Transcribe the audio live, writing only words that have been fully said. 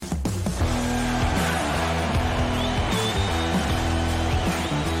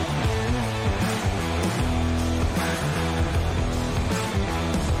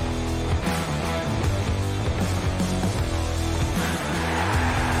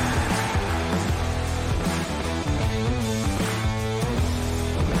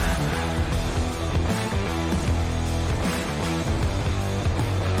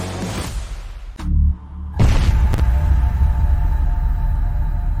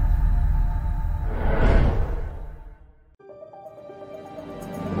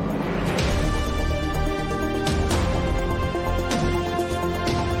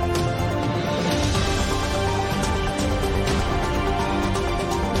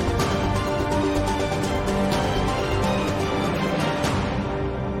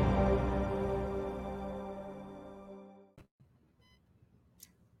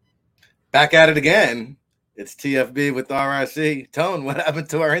Back at it again. It's TFB with RIC. Tone, what happened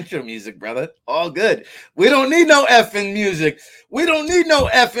to our intro music, brother? All good. We don't need no effing music. We don't need no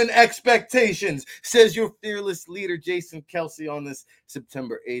effing expectations, says your fearless leader, Jason Kelsey, on this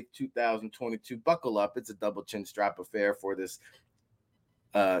September 8th, 2022. Buckle up. It's a double chin strap affair for this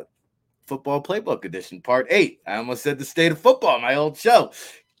Football Playbook edition, part 8. I almost said the state of football, my old show.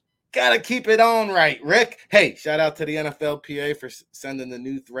 Gotta keep it on right, Rick. Hey, shout out to the NFLPA for sending the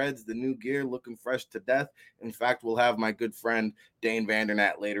new threads, the new gear, looking fresh to death. In fact, we'll have my good friend Dane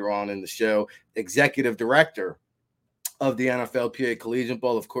Vandernat later on in the show, executive director of the NFLPA Collegiate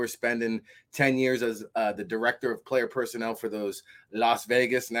Bowl, of course, spending 10 years as the director of player personnel for those Las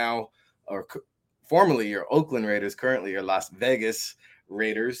Vegas now, or formerly your Oakland Raiders, currently your Las Vegas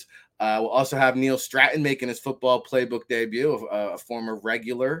Raiders. We'll also have Neil Stratton making his Football Playbook debut, a former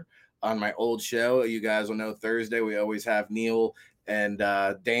regular on my old show. You guys will know Thursday we always have Neil and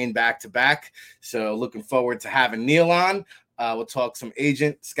Dane back to back. So looking forward to having Neil on. We'll talk some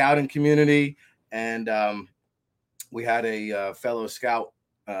agent scouting community, and we had a fellow scout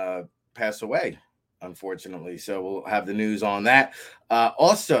pass away, unfortunately. So we'll have the news on that.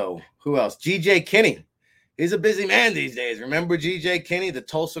 Also, who else? GJ Kinney. He's a busy man these days. Remember GJ Kinney, the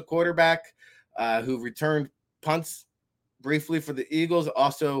Tulsa quarterback who returned punts briefly for the Eagles,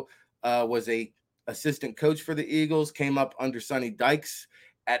 also was a assistant coach for the Eagles, came up under Sonny Dykes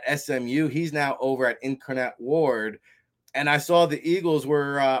at SMU. He's now over at Incarnate Ward. And I saw the Eagles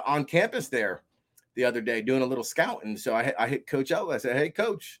were on campus there the other day doing a little scouting. So I hit Coach up. I said, hey,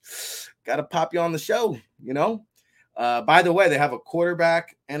 Coach, got to pop you on the show, you know? By the way, they have a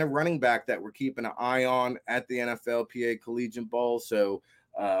quarterback and a running back that we're keeping an eye on at the NFLPA Collegiate Bowl. So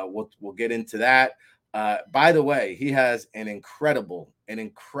we'll get into that. By the way, he has an incredible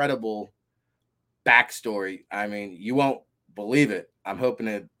backstory. I mean, you won't believe it. I'm hoping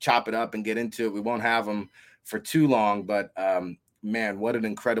to chop it up and get into it. We won't have him for too long, but man, what an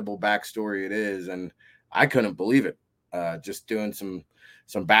incredible backstory it is. And I couldn't believe it. Just doing some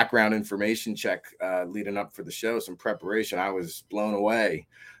background information check leading up for the show, some preparation. I was blown away.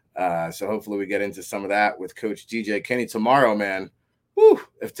 So hopefully we get into some of that with Coach GJ Kinney tomorrow, man. Whew,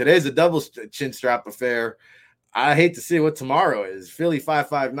 if today's a double chin strap affair, I hate to see what tomorrow is. Philly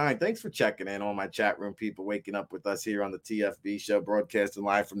 559. Thanks for checking in, all my chat room people waking up with us here on the TFB show, broadcasting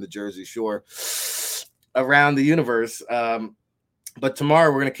live from the Jersey Shore around the universe. But tomorrow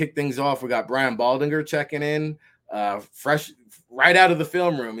we're going to kick things off. We got Brian Baldinger checking in, fresh right out of the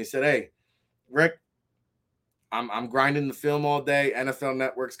film room. He said, hey, Rick, I'm grinding the film all day. NFL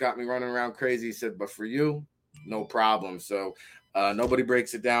Network's got me running around crazy. He said, but for you, no problem. So nobody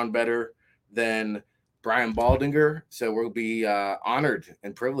breaks it down better than Brian Baldinger. So we'll be honored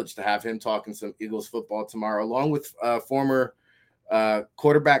and privileged to have him talking some Eagles football tomorrow, along with former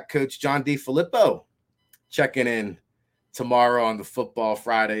quarterback coach John DeFilippo checking in tomorrow on the Football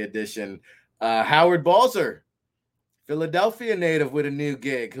Friday edition. Howard Balzer, Philadelphia native with a new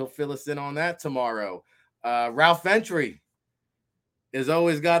gig. He'll fill us in on that tomorrow. Ralph Entry has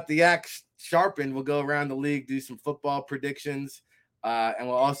always got the axe sharpened. We'll go around the league, do some football predictions, and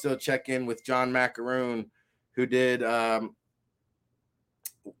we'll also check in with John Macaroon, who did a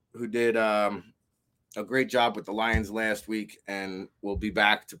great job with the Lions last week, and we'll be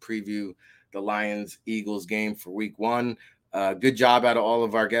back to preview the Lions-Eagles game for week 1. Good job out of all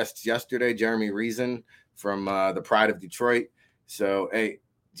of our guests yesterday. Jeremy Reason from the Pride of Detroit. So, hey,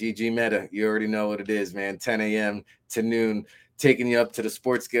 GG Meta, you already know what it is, man. 10 a.m. to noon, taking you up to the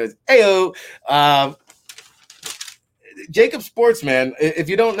sports goods. Ayo! JAKIB Sports, man. If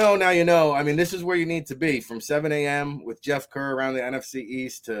you don't know, now you know. I mean, this is where you need to be. From 7 a.m. with Jeff Kerr around the NFC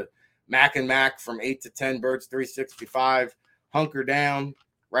East to Mac and Mac from 8 to 10, Birds 365. Hunker down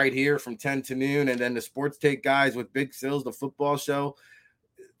right here from 10 to noon. And then the Sports Take guys with Big Sills, the football show,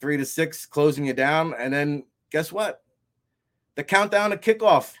 3 to 6, closing you down. And then guess what? The countdown to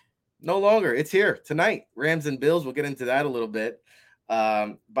kickoff. No longer. It's here tonight. Rams and Bills. We'll get into that a little bit.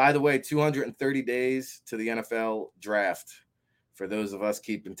 By the way, 230 days to the NFL draft for those of us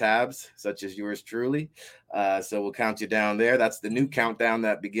keeping tabs, such as yours truly. So we'll count you down there. That's the new countdown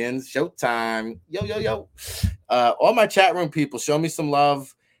that begins. Showtime. Yo, yo, yo. All my chat room people, show me some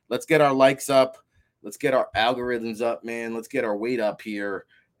love. Let's get our likes up. Let's get our algorithms up, man. Let's get our weight up here.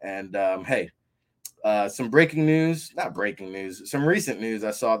 And hey, some breaking news, not breaking news, some recent news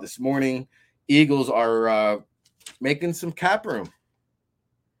I saw this morning. Eagles are making some cap room,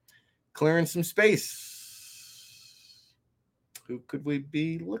 clearing some space. Who could we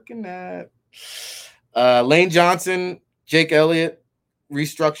be looking at? Lane Johnson, Jake Elliott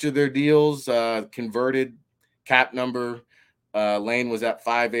restructured their deals, converted cap number. Lane was at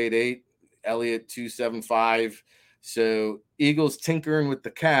 588. Elliott 275. So Eagles tinkering with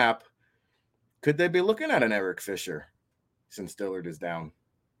the cap. Could they be looking at an Eric Fisher since Dillard is down?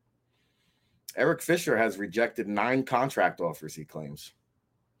 Eric Fisher has rejected 9 contract offers, he claims.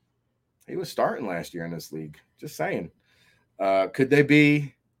 He was starting last year in this league. Just saying. Could they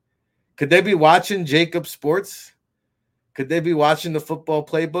be watching JAKIB Sports? Could they be watching the Football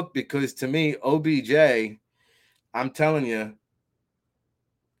Playbook? Because to me, OBJ, I'm telling you,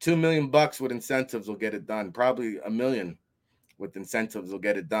 $2 million with incentives will get it done. Probably $1 million with incentives will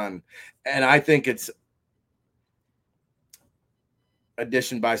get it done. And I think it's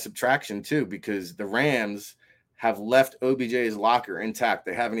addition by subtraction too, because the Rams have left OBJ's locker intact.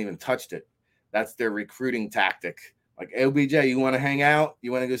 They haven't even touched it. That's their recruiting tactic. Like, OBJ, you want to hang out?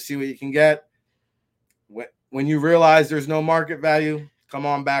 You want to go see what you can get? When you realize there's no market value, come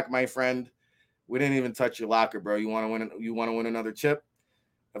on back, my friend. We didn't even touch your locker, bro. You want to win? You want to win another chip?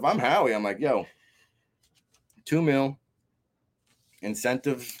 If I'm Howie, I'm like, yo, $2 million,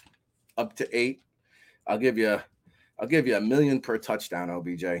 incentive up to 8. I'll give you $1 million per touchdown,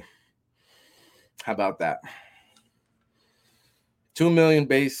 OBJ. How about that? $2 million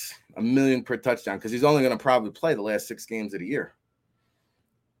base, $1 million per touchdown, because he's only going to probably play the last 6 games of the year.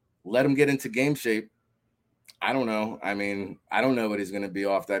 Let him get into game shape. I don't know. I mean, I don't know what he's going to be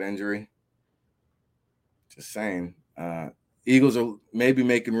off that injury. Just saying. Eagles are maybe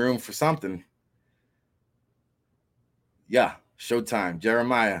making room for something. Yeah, Showtime.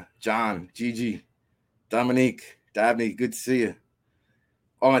 Jeremiah, John, Gigi, Dominique, Dabney, good to see you.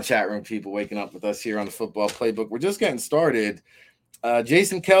 All my chat room people waking up with us here on the Football Playbook. We're just getting started.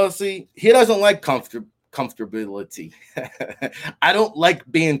 Jason Kelsey, he doesn't like comfortability. I don't like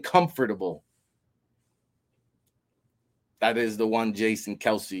being comfortable. That is the one Jason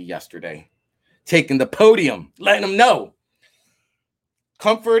Kelsey yesterday. Taking the podium, letting him know.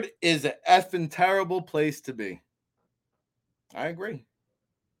 Comfort is an effing terrible place to be. I agree.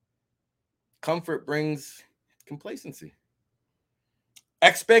 Comfort brings complacency.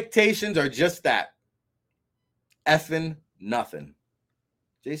 Expectations are just that. Effing nothing.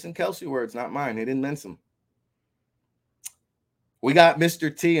 Jason Kelsey words, not mine. He didn't mince them. We got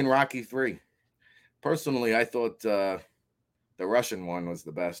Mr. T in Rocky 3. Personally, I thought the Russian one was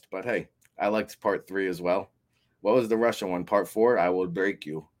the best. But hey, I liked part 3 as well. What was the Russian one? Part 4? I will break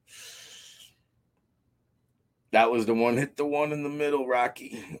you. That was the one. Hit the one in the middle,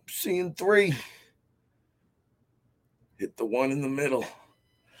 Rocky. I'm seeing 3. Hit the one in the middle.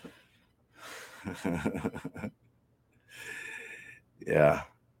 Yeah.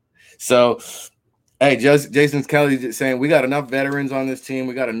 So, hey, Jason Kelly just saying we got enough veterans on this team.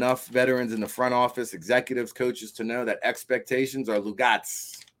 We got enough veterans in the front office, executives, coaches to know that expectations are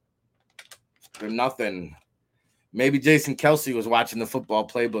Lugats. They're nothing. Maybe Jason Kelsey was watching the Football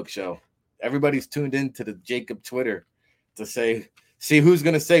Playbook show. Everybody's tuned in to the JAKIB Twitter to see who's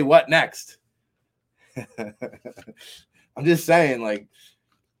going to say what next. I'm just saying, like,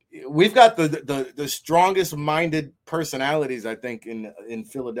 we've got the strongest minded personalities, I think, in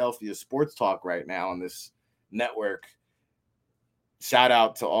Philadelphia sports talk right now on this network. Shout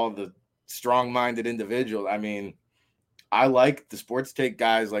out to all the strong-minded individuals. I mean, I like the sports take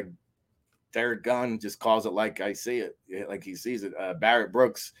guys like Derek Gunn, just calls it like I see it, like he sees it. Barrett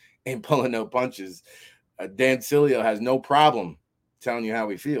Brooks ain't pulling no punches. Dan Cilio has no problem telling you how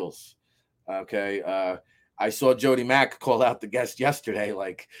he feels. Okay. I saw Jody Mack call out the guest yesterday.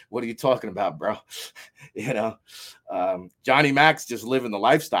 Like, what are you talking about, bro? Johnny Mack's just living the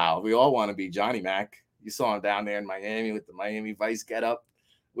lifestyle. We all want to be Johnny Mack. You saw him down there in Miami with the Miami Vice getup.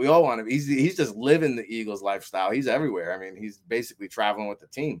 We all want to be. He's just living the Eagles lifestyle. He's everywhere. I mean, he's basically traveling with the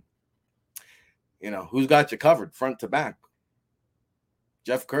team. Who's got you covered front to back?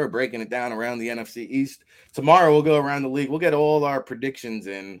 Jeff Kerr breaking it down around the NFC East. Tomorrow we'll go around the league. We'll get all our predictions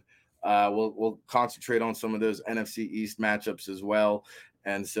in. We'll concentrate on some of those NFC East matchups as well.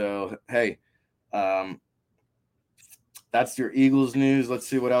 And so, hey, that's your Eagles news. Let's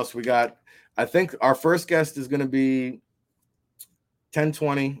see what else we got. I think our first guest is going to be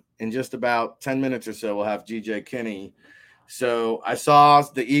 10:20 in just about 10 minutes or so. We'll have GJ Kinney. So I saw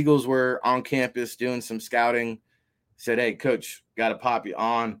the Eagles were on campus doing some scouting. Said, hey, coach, got to pop you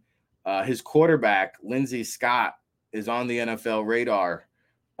on. His quarterback, Lindsey Scott, is on the NFL radar.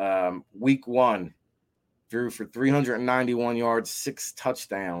 Week 1, threw for 391 yards, 6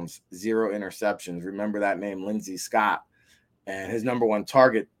 touchdowns, 0 interceptions. Remember that name, Lindsey Scott. And his number 1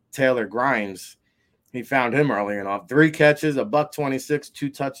 target, Taylor Grimes, he found him early enough. 3 catches, $126, 2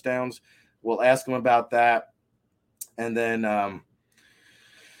 touchdowns. We'll ask him about that. And then,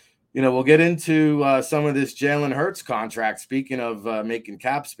 we'll get into some of this Jalen Hurts contract. Speaking of making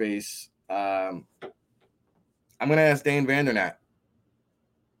cap space, I'm going to ask Dane Vandernat,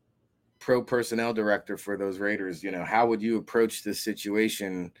 pro personnel director for those Raiders, how would you approach this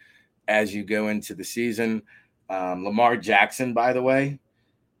situation as you go into the season? Lamar Jackson, by the way,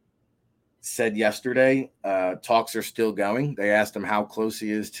 said yesterday, talks are still going. They asked him how close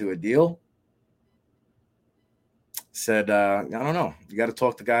he is to a deal. Said, I don't know. You got to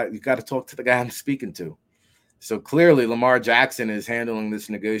talk to the guy I'm speaking to. So clearly Lamar Jackson is handling this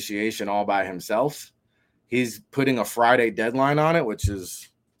negotiation all by himself. He's putting a Friday deadline on it, which is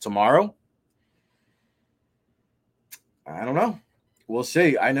tomorrow. I don't know. We'll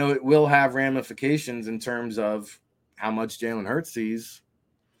see. I know it will have ramifications in terms of how much Jalen Hurts sees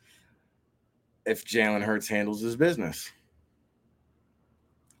if Jalen Hurts handles his business.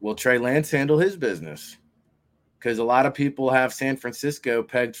 Will Trey Lance handle his business? Because a lot of people have San Francisco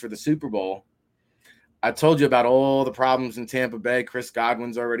pegged for the Super Bowl. I told you about all the problems in Tampa Bay. Chris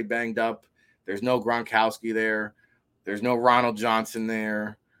Godwin's already banged up. There's no Gronkowski there. There's no Ronald Johnson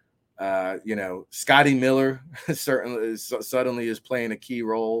there. Scotty Miller suddenly is playing a key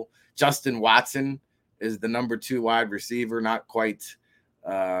role. Justin Watson is the number 2 wide receiver, not quite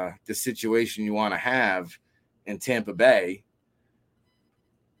the situation you want to have in Tampa Bay.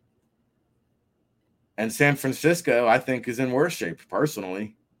 And San Francisco, I think, is in worse shape,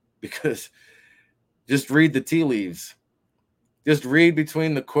 personally, because just read the tea leaves. Just read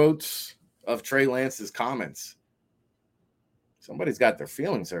between the quotes of Trey Lance's comments. Somebody's got their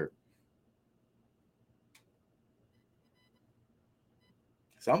feelings hurt.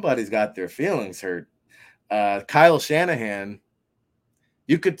 Somebody's got their feelings hurt. Kyle Shanahan,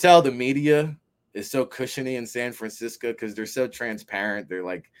 you could tell the media is so cushiony in San Francisco because they're so transparent. They're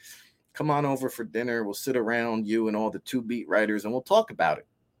like, come on over for dinner. We'll sit around you and all the 2 beat writers and we'll talk about it.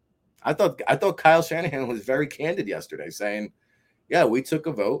 I thought Kyle Shanahan was very candid yesterday, saying, yeah, we took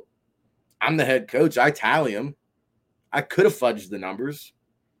a vote. I'm the head coach. I tally them. I could have fudged the numbers.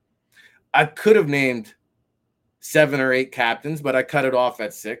 I could have named 7 or 8 captains, but I cut it off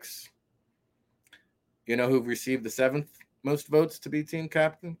at 6. You know who received the 7th most votes to be team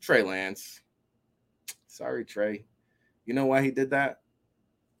captain? Trey Lance. Sorry, Trey. You know why he did that?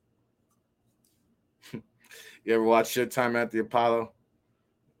 You ever watch Showtime at the Apollo?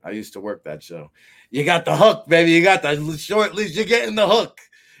 I used to work that show. You got the hook, baby. You got the short leash. You're getting the hook.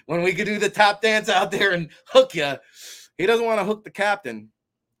 When we could do the top dance out there and hook you, he doesn't want to hook the captain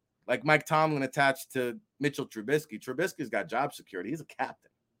like Mike Tomlin attached to Mitchell Trubisky. Trubisky's got job security. He's a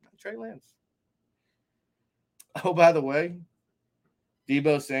captain. Not Trey Lance. Oh, by the way,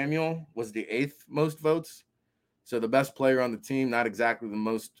 Deebo Samuel was the 8th most votes. So the best player on the team, not exactly the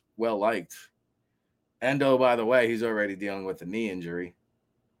most well-liked. And, oh, by the way, he's already dealing with a knee injury.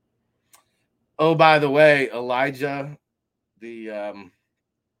 Oh, by the way, Elijah, the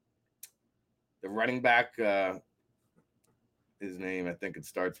running back, his name, I think it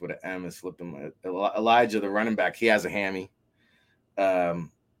starts with an M. It slipped him. Elijah, the running back, he has a hammy.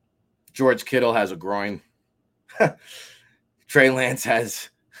 George Kittle has a groin. Trey Lance has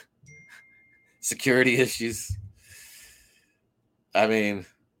security issues. I mean,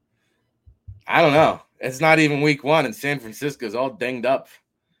 I don't know. It's not even week 1, and San Francisco's all dinged up.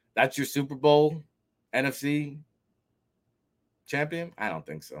 That's your Super Bowl NFC champion? I don't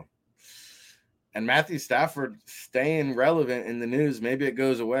think so. And Matthew Stafford staying relevant in the news. Maybe it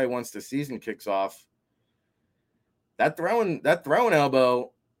goes away once the season kicks off. That throwing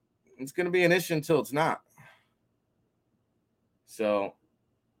elbow, it's going to be an issue until it's not. So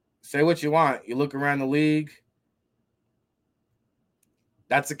say what you want. You look around the league.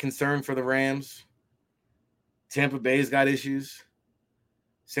 That's a concern for the Rams. Tampa Bay's got issues.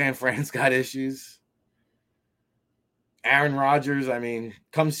 San Fran's got issues. Aaron Rodgers, I mean,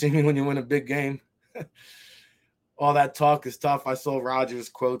 come see me when you win a big game. All that talk is tough. I saw Rodgers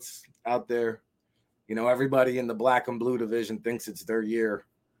quotes out there. You know, everybody in the black and blue division thinks it's their year.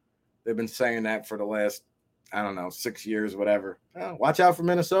 They've been saying that for the last, 6 years, whatever. Oh, watch out for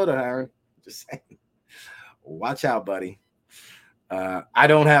Minnesota, Aaron. Just saying. Watch out, buddy. I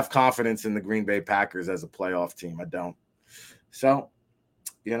don't have confidence in the Green Bay Packers as a playoff team. I don't. So,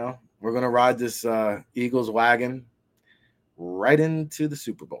 we're going to ride this Eagles wagon right into the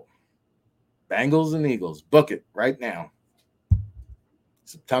Super Bowl. Bengals and Eagles. Book it right now.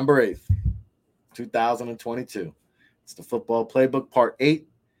 September 8th, 2022. It's the Football Playbook Part 8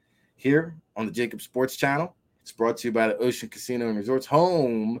 here on the JAKIB Sports channel. It's brought to you by the Ocean Casino and Resorts,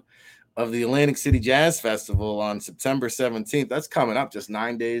 home of the Atlantic City Jazz Festival on September 17th. That's coming up just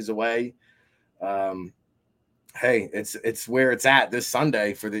 9 days away. Hey, it's where it's at this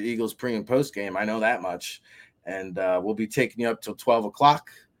Sunday for the Eagles pre- and post game. I know that much. And we'll be taking you up till 12 o'clock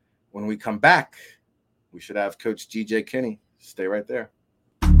When we come back, we should have Coach G.J. Kinney. Stay right there.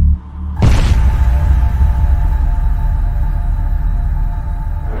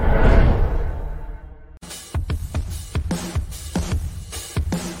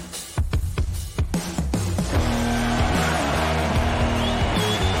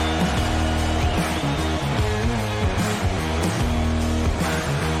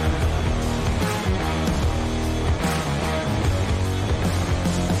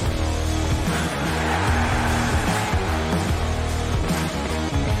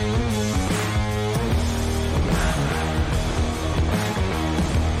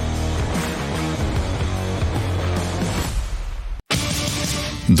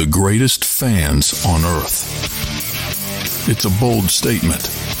 The greatest fans on earth. It's a bold statement,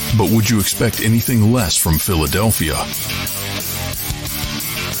 but would you expect anything less from Philadelphia?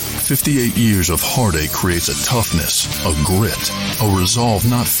 58 years of heartache creates a toughness, a grit, a resolve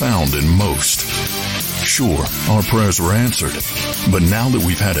not found in most. Sure, our prayers were answered, but now that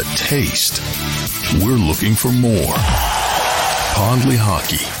we've had a taste, we're looking for more. Pondley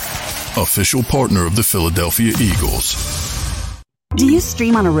Hockey, official partner of the Philadelphia Eagles. Do you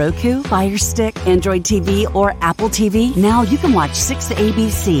stream on a Roku, Fire Stick, Android TV, or Apple TV? Now you can watch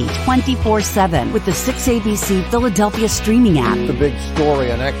 6ABC 24/7 with the 6ABC Philadelphia streaming app. The big story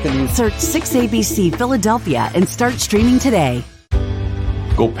on Action News. Search 6ABC Philadelphia and start streaming today.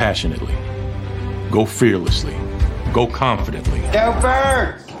 Go passionately. Go fearlessly. Go confidently. Go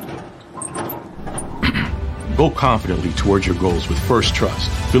Birds! Go confidently towards your goals with First Trust,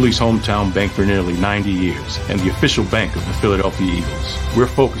 Philly's hometown bank for nearly 90 years, and the official bank of the Philadelphia Eagles. We're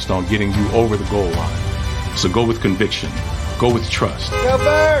focused on getting you over the goal line. So go with conviction, go with trust, Go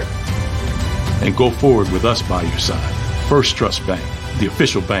Birds! and go forward with us by your side. First Trust Bank, the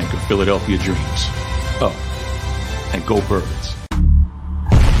official bank of Philadelphia dreams. Oh, and go Birds.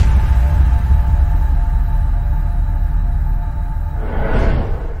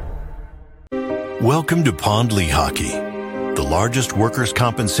 Welcome to Pondley Hockey, the largest workers'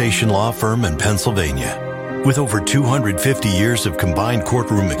 compensation law firm in Pennsylvania. With over 250 years of combined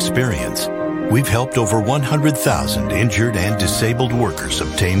courtroom experience, we've helped over 100,000 injured and disabled workers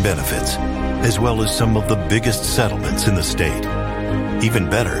obtain benefits, as well as some of the biggest settlements in the state. Even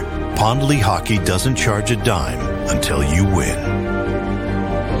better, Pondley Hockey doesn't charge a dime until you win.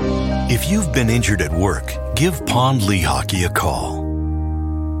 If you've been injured at work, give Pondley Hockey a call.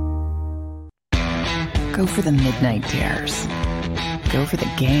 Go for the midnight dares. Go for the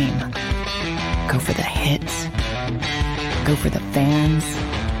game. Go for the hits. Go for the fans.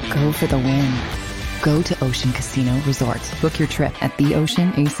 Go for the win. Go to Ocean Casino Resort. Book your trip at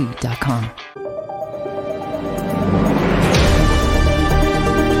theoceanac.com.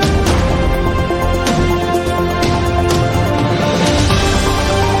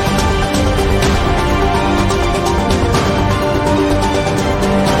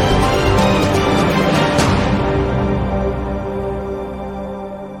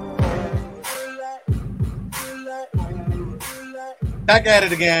 Back at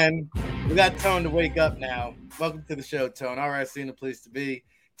it again. We got Tone to wake up now. Welcome to the show, Tone. All right, seen the place to be.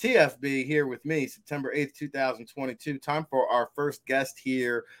 TFB here with me, September 8th, 2022. Time for our first guest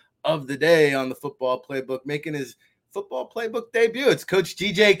here of the day on the Football Playbook, making his Football Playbook debut. It's Coach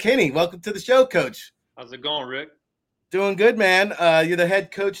G.J. Kinney. Welcome to the show, Coach. How's it going, Rick? Doing good, man. You're the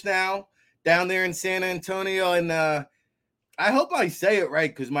head coach now down there in San Antonio, and I hope I say it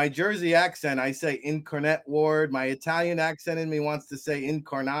right because my Jersey accent, I say Incarnate Ward. My Italian accent in me wants to say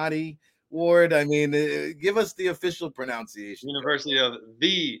Incarnati Ward. I mean, give us the official pronunciation. University of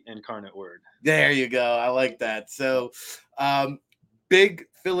the Incarnate Word. There you go. I like that. So, big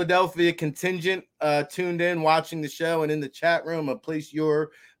Philadelphia contingent tuned in, watching the show, and in the chat room, a place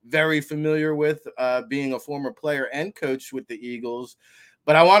you're very familiar with, being a former player and coach with the Eagles.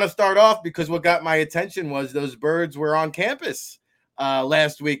 But I want to start off because what got my attention was those birds were on campus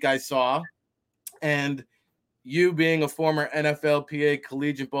last week, I saw. And you being a former NFLPA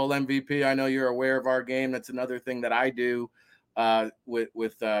Collegiate Bowl MVP, I know you're aware of our game. That's another thing that I do with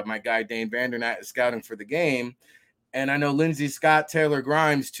my guy Dane Vandernat scouting for the game. And I know Lindsey Scott, Taylor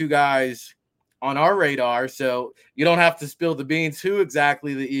Grimes, two guys on our radar. So you don't have to spill the beans who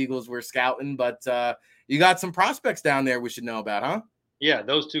exactly the Eagles were scouting. But you got some prospects down there we should know about, huh? Yeah,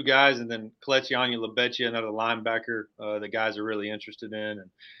 those two guys, and then Kelechiani Lebetchia, another linebacker, the guys are really interested in.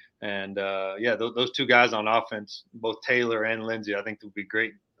 And those two guys on offense, both Taylor and Lindsey, I think would be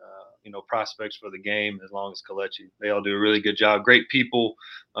great, prospects for the game as long as Kelechi. They all do a really good job. Great people,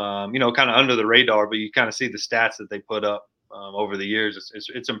 kind of under the radar, but you kind of see the stats that they put up over the years.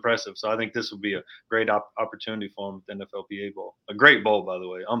 It's impressive. So I think this will be a great opportunity for him with the NFLPA Bowl. A great bowl, by the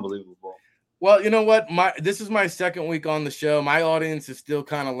way. Unbelievable bowl. Well, you know what? This is my second week on the show. My audience is still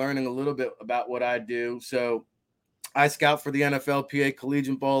kind of learning a little bit about what I do. So I scout for the NFLPA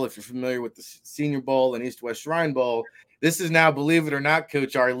Collegiate Bowl. If you're familiar with the Senior Bowl and East-West Shrine Bowl, this is now, believe it or not,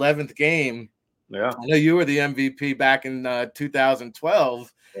 Coach, our 11th game. Yeah. I know you were the MVP back in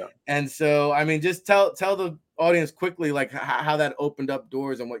 2012. Yeah. And so, I mean, just tell the audience quickly, like how that opened up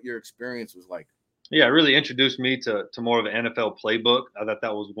doors and what your experience was like. Yeah, it really introduced me to more of an NFL playbook. I thought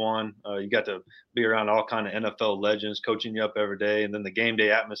that was one. You got to be around all kind of NFL legends coaching you up every day, and then the game day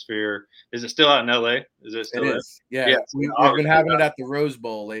atmosphere. Is it still out in LA? Is it still? It is. Yeah. We've been having it at the Rose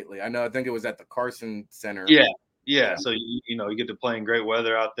Bowl lately. I think it was at the Carson Center. Yeah. So you get to play in great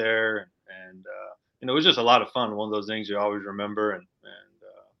weather out there, and it was just a lot of fun. One of those things you always remember, and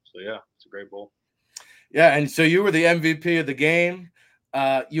so yeah, it's a great bowl. Yeah, and so you were the MVP of the game.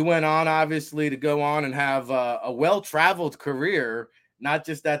 You went on, obviously, to go on and have a well-traveled career, not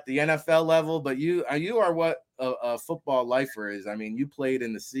just at the NFL level, but you are what a football lifer is. I mean, you played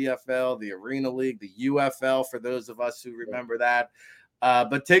in the CFL, the Arena League, the UFL, for those of us who remember that.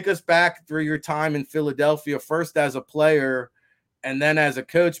 But take us back through your time in Philadelphia, first as a player and then as a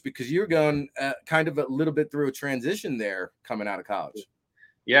coach, because you're going kind of a little bit through a transition there coming out of college.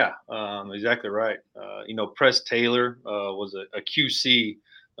 Yeah, exactly right. Press Taylor was a QC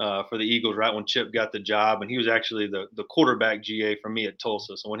for the Eagles right when Chip got the job, and he was actually the quarterback GA for me at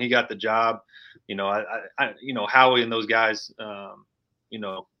Tulsa. So when he got the job, Howie and those guys,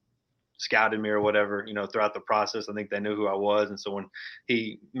 scouted me or whatever, throughout the process. I think they knew who I was. And so when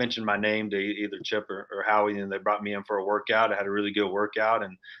he mentioned my name to either Chip or Howie, and they brought me in for a workout, I had a really good workout,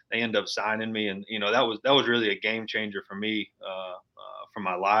 and they ended up signing me. And, that was really a game changer for me, for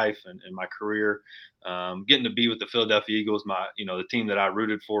my life and my career. Getting to be with the Philadelphia Eagles, the team that I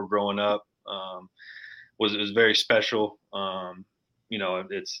rooted for growing up, was very special.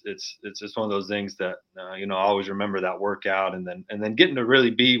 It's one of those things that I always remember that workout, and then getting to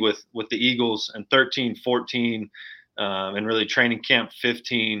really be with the Eagles in 13, 14, and really training camp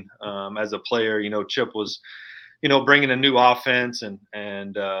 15 as a player. Chip was bringing a new offense and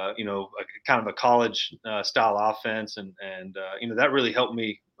kind of a college style offense, and that really helped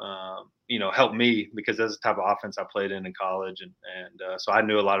me. Help me because that's the type of offense I played in college. And so I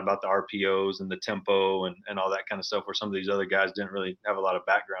knew a lot about the RPOs and the tempo and all that kind of stuff, where some of these other guys didn't really have a lot of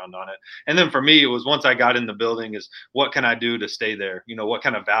background on it. And then for me, it was once I got in the building is what can I do to stay there? What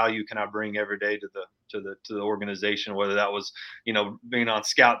kind of value can I bring every day to the organization, whether that was, being on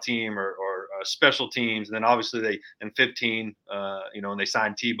scout team or special teams. And then obviously in 15, when they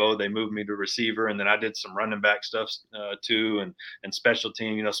signed Tebow, they moved me to receiver. And then I did some running back stuff too, and special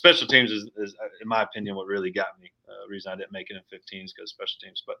team. Special teams is in my opinion what really got me. Reason I didn't make it in 15 is because special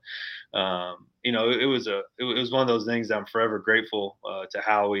teams. But it was one of those things that I'm forever grateful to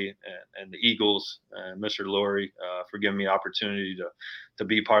Howie and the Eagles and Mr. Lurie for giving me the opportunity to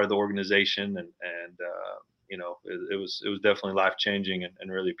be part of the organization, and it was definitely life changing,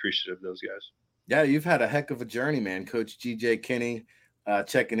 and really appreciative of those guys. Yeah, you've had a heck of a journey, man. Coach G.J. Kinney,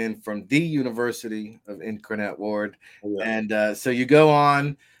 checking in from the University of Incarnate Ward. Yeah. And so you go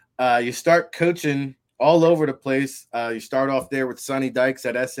on, you start coaching all over the place. You start off there with Sonny Dykes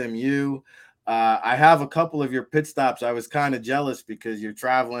at SMU. I have a couple of your pit stops. I was kind of jealous because you're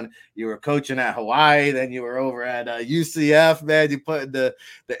traveling. You were coaching at Hawaii, then you were over at UCF, man. You put the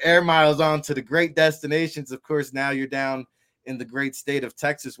air miles on to the great destinations. Of course, now you're down in the great state of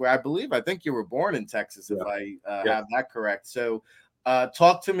Texas, where I think you were born in Texas, if I have that correct. So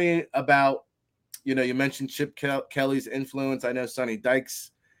talk to me about, you mentioned Chip Kelly's influence. I know Sonny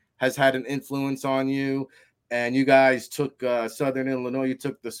Dykes has had an influence on you. And you guys took Southern Illinois. You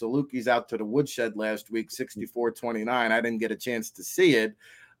took the Salukis out to the woodshed last week, 64-29. I didn't get a chance to see it.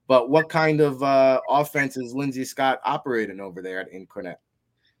 But what kind of offense is Lindsey Scott operating over there at Incarnate?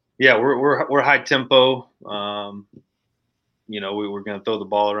 Yeah, we're high tempo. We're going to throw the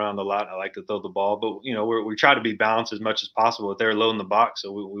ball around a lot. I like to throw the ball, but we try to be balanced as much as possible. If they're loading the box,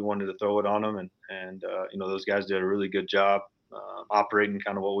 so we wanted to throw it on them, and those guys did a really good job operating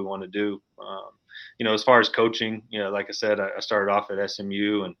kind of what we want to do. As far as coaching, like I said, I started off at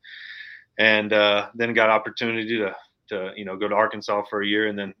SMU and then got opportunity to go to Arkansas for a year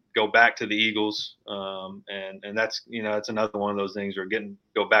and then go back to the Eagles. And that's, that's another one of those things where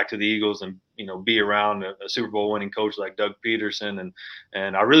go back to the Eagles and, be around a Super Bowl winning coach like Doug Peterson.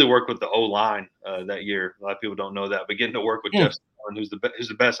 And I really worked with the O-line that year. A lot of people don't know that, but getting to work with Jeff Stoneman, who's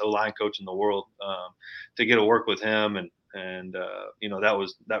the best O-line coach in the world, to get to work with him and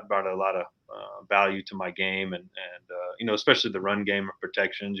that brought a lot of value to my game and especially the run game of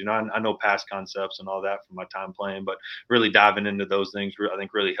protections. I know pass concepts and all that from my time playing, but really diving into those things, I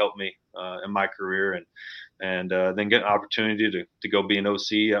think really helped me in my career. And then get an opportunity to go be an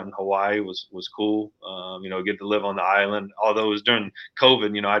OC out in Hawaii was cool. Get to live on the island. Although it was during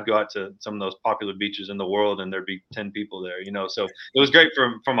COVID, I'd go out to some of those popular beaches in the world and there'd be 10 people there, so it was great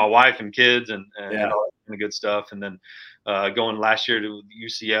for my wife and kids and all that kind of good stuff. And then going last year to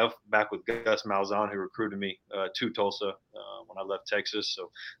UCF back with Gus Malzahn, who recruited me to Tulsa when I left Texas. So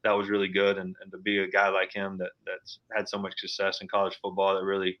that was really good. And to be a guy like him that's had so much success in college football, that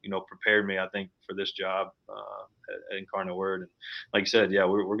really, prepared me, I think, for this job at Incarnate Word. And like you said,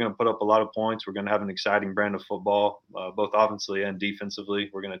 we're going to put up a lot of points. We're going to have an exciting brand of football, both offensively and defensively.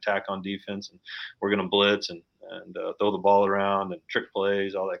 We're going to attack on defense, and we're going to blitz and throw the ball around and trick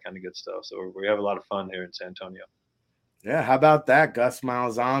plays, all that kind of good stuff. So we have a lot of fun here in San Antonio. Yeah, how about that? Gus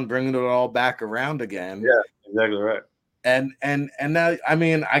Malzahn bringing it all back around again. Yeah, exactly right. And now, I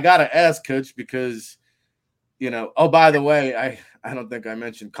mean, I gotta ask, Coach, because oh, by the way, I don't think I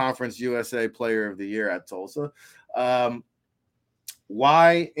mentioned Conference USA Player of the Year at Tulsa.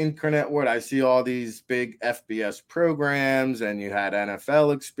 Why Incarnate Word? I see all these big FBS programs, and you had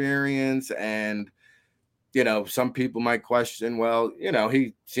NFL experience, and some people might question, well,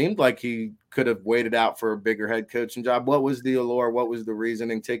 he seemed like he could have waited out for a bigger head coaching job. What was the allure? What was the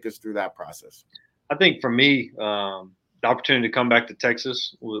reasoning? Take us through that process. I think for me, the opportunity to come back to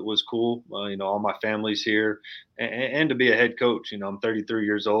Texas was cool. All my family's here, and to be a head coach. I'm 33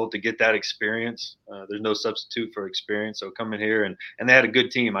 years old. To get that experience, there's no substitute for experience. So coming here, and they had a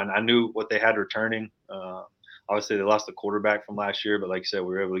good team. I knew what they had returning. Obviously, they lost the quarterback from last year, but like I said,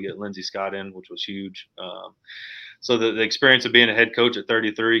 we were able to get Lindsey Scott in, which was huge. So the experience of being a head coach at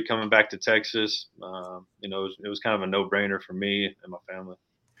 33, coming back to Texas, it was kind of a no-brainer for me and my family.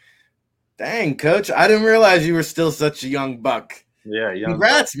 Dang, Coach, I didn't realize you were still such a young buck. Yeah, young.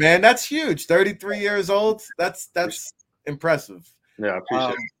 Congrats, man. That's huge. 33 years old. That's impressive. Yeah, I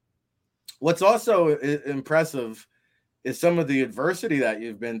appreciate it. What's also impressive is some of the adversity that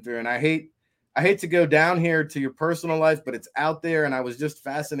you've been through. And I hate to go down here to your personal life, but it's out there. And I was just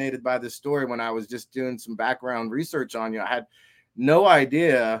fascinated by this story when I was just doing some background research on you. I had no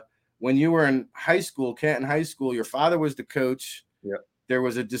idea when you were in high school, Canton High School, your father was the coach. Yeah. There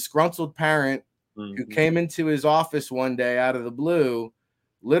was a disgruntled parent who came into his office one day out of the blue,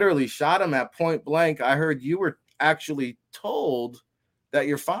 literally shot him at point blank. I heard you were actually told that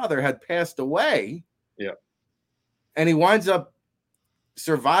your father had passed away. Yeah. And he winds up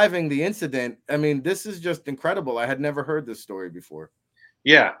surviving the incident. I mean, this is just incredible. I had never heard this story before.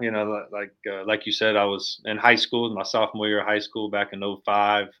 Yeah. Like you said, I was in high school, my sophomore year of high school back in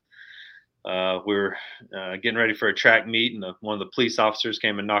 2005. We were getting ready for a track meet, and one of the police officers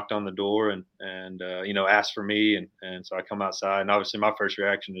came and knocked on the door and asked for me. And so I come outside, and obviously my first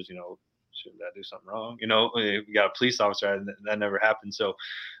reaction is, should I do something wrong? We got a police officer, and that never happened. So,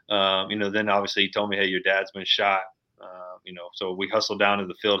 then obviously he told me, hey, your dad's been shot. So we hustled down to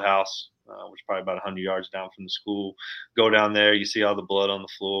the field house, which is probably about 100 yards down from the school. Go down there, you see all the blood on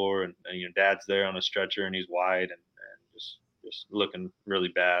the floor, and your dad's there on a stretcher, and he's white and just looking really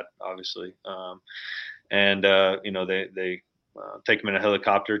bad, obviously. They take him in a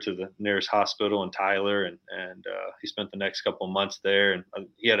helicopter to the nearest hospital in Tyler, and he spent the next couple of months there, and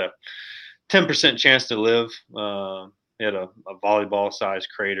he had a 10% chance to live. He had a volleyball-sized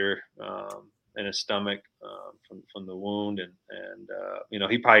crater in his stomach from the wound, and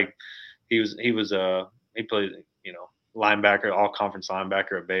he played linebacker, all conference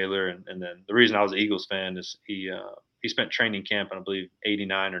linebacker at Baylor, and then the reason I was an Eagles fan is he spent training camp in, I believe,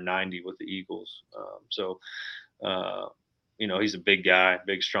 89 or 90 with the Eagles. He's a big guy,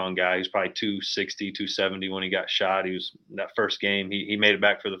 big, strong guy. He's probably 260, 270 when he got shot. He was that first game. He made it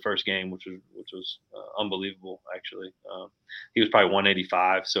back for the first game, which was unbelievable, actually. He was probably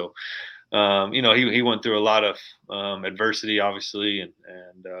 185. So, he went through a lot of adversity, obviously,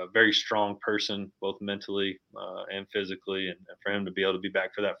 and a very strong person, both mentally and physically. And for him to be able to be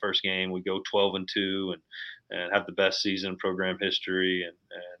back for that first game, we go 12-2 and have the best season in program history. And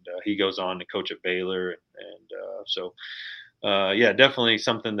he goes on to coach at Baylor. So definitely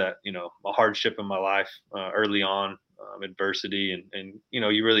something that, a hardship in my life early on, adversity. And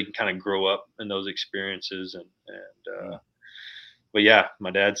you really kind of grow up in those experiences. But yeah,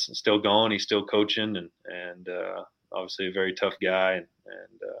 my dad's still going. He's still coaching, and obviously a very tough guy, and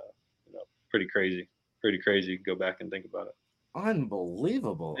pretty crazy to go back and think about it.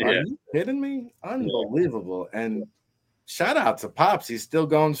 Unbelievable. Yeah. Are you kidding me? Unbelievable. Yeah. And shout out to Pops. He's still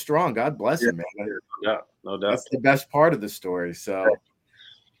going strong. God bless him, man. Yeah, no doubt. That's the best part of the story. So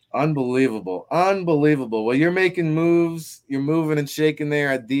Unbelievable. Well, you're making moves. You're moving and shaking there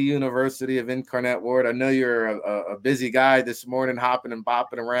at the University of Incarnate Word. I know you're a busy guy this morning, hopping and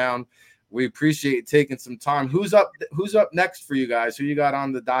bopping around. We appreciate you taking some time. Who's up next for you guys? Who you got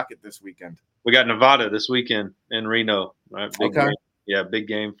on the docket this weekend? We got Nevada this weekend in Reno. Right? Big Okay. game. Yeah, big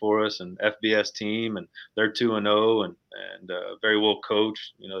game for us, and FBS team, and they're 2-0 and very well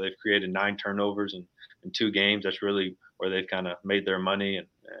coached. You know, they've created 9 turnovers in 2 games. That's really where they've kind of made their money, and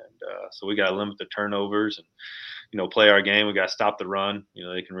so we got to limit the turnovers and, you know, play our game. We got to stop the run. You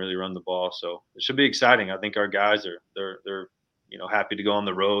know, they can really run the ball, so it should be exciting. I think our guys they're you know, happy to go on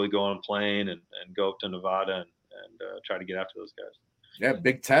the road, go on a plane, and go up to Nevada and try to get after those guys. Yeah,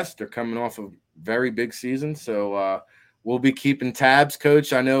 big test. They're coming off a very big season, so we'll be keeping tabs,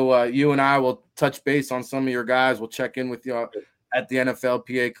 Coach. I know you and I will touch base on some of your guys. We'll check in with you at the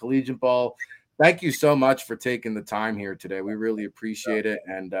NFLPA Collegiate Ball. Thank you so much for taking the time here today. We really appreciate it,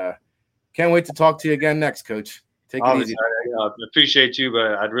 and can't wait to talk to you again next, Coach. Take it easy. I appreciate you,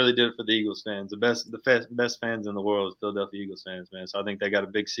 but I'd really do it for the Eagles fans. The best fans in the world is Philadelphia Eagles fans, man. So I think they got a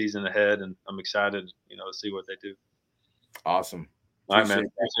big season ahead, and I'm excited, you know, to see what they do. Awesome. All right, man.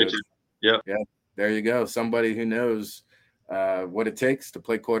 Appreciate you. Yeah. There you go. Somebody who knows what it takes to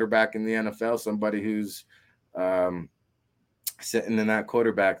play quarterback in the NFL. Somebody who's sitting in that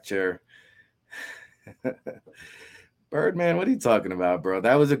quarterback chair. Birdman, what are you talking about, bro?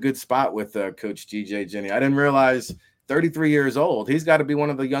 That was a good spot with Coach G.J. Jenny. I didn't realize 33 years old. He's got to be one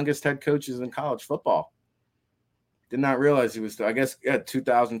of the youngest head coaches in college football. Did not realize he was, I guess,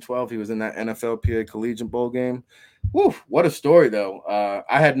 2012, he was in that NFLPA Collegiate Bowl game. Woo, what a story, though.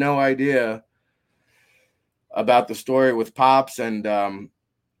 I had no idea about the story with Pops, and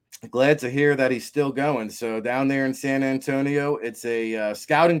glad to hear that he's still going. So down there in San Antonio, it's a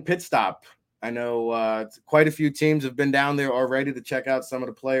scouting pit stop. I know quite a few teams have been down there already to check out some of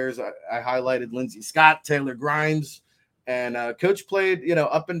the players. I highlighted Lindsey Scott, Taylor Grimes, and Coach played, you know,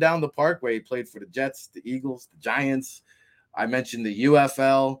 up and down the parkway. He played for the Jets, the Eagles, the Giants. I mentioned the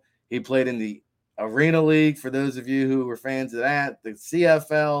UFL. He played in the Arena League, for those of you who were fans of that, the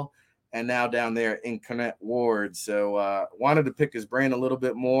CFL, and now down there in Incarnate Ward. So wanted to pick his brain a little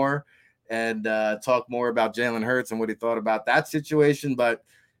bit more and talk more about Jalen Hurts and what he thought about that situation. But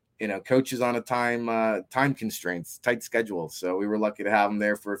you know, Coach is on a time constraints, tight schedule. So we were lucky to have him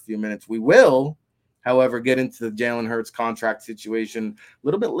there for a few minutes. We will, however, get into the Jalen Hurts contract situation a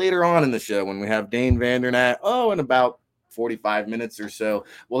little bit later on in the show when we have Dane Vandernat. In about 45 minutes or so.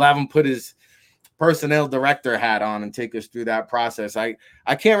 We'll have him put his personnel director hat on and take us through that process. I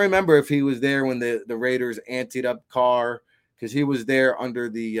can't remember if he was there when the Raiders anteed up Carr, because he was there under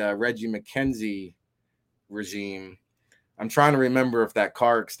the Reggie McKenzie regime. I'm trying to remember if that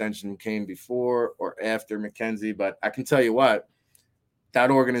Carr extension came before or after McKenzie, but I can tell you what,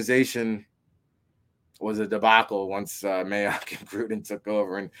 that organization was a debacle once Mayock and Gruden took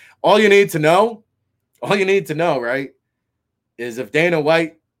over. And all you need to know, right, is if Dana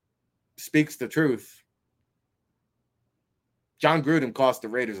White speaks the truth, John Gruden cost the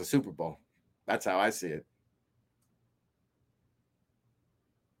Raiders a Super Bowl. That's how I see it.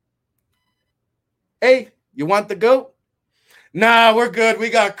 Hey, you want the GOAT? Nah, we're good. We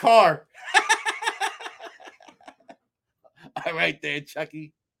got Carr. All right there,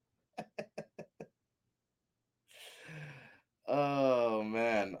 Chucky. Oh,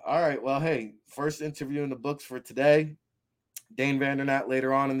 man. All right. Well, hey, first interview in the books for today. Dane Vandernat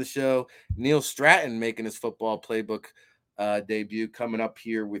later on in the show. Neil Stratton making his football playbook debut coming up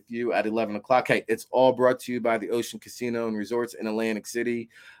here with you at 11 o'clock. Hey, it's all brought to you by the Ocean Casino and Resorts in Atlantic City.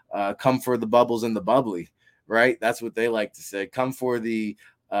 Come for the bubbles and the bubbly, right? That's what they like to say. Come for the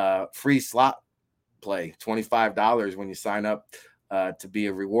free slot play, $25 when you sign up to be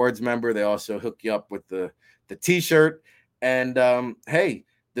a rewards member. They also hook you up with the T-shirt. And hey,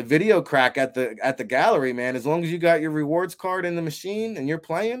 the video crack at the gallery, man, as long as you got your rewards card in the machine and you're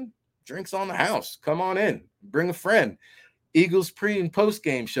playing, drinks on the house. Come on in. Bring a friend. Eagles pre- and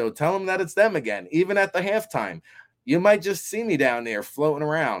post-game show. Tell them that it's them again, even at the halftime. You might just see me down there floating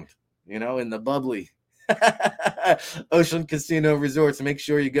around, you know, in the bubbly. Ocean Casino Resorts. Make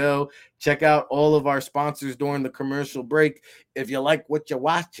sure you go check out all of our sponsors during the commercial break. If you like what you're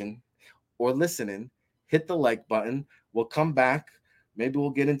watching or listening, hit the like button. We'll come back. Maybe we'll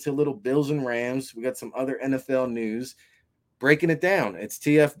get into little Bills and Rams. We got some other NFL news. Breaking it down. It's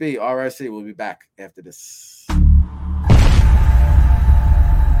TFB, RIC. We'll be back after this.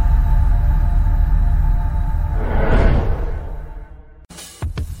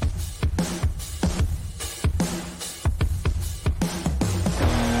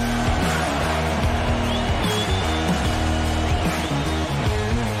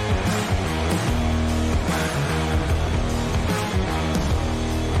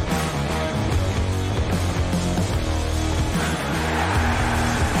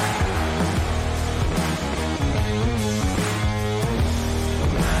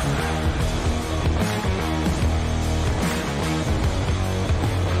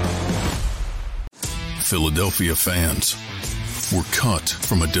 Philadelphia fans. We're cut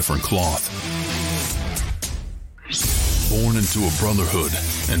from a different cloth. Born into a brotherhood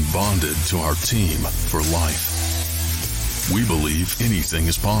and bonded to our team for life. We believe anything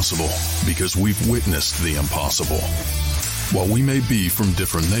is possible because we've witnessed the impossible. While we may be from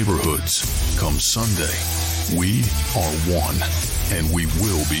different neighborhoods, come Sunday, we are one, and we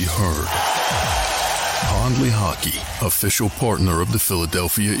will be heard. Pondley Hockey, official partner of the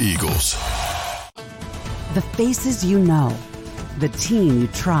Philadelphia Eagles. The faces you know, the team you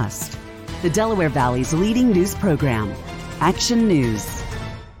trust. The Delaware Valley's leading news program, Action News.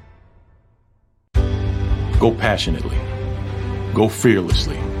 Go passionately. Go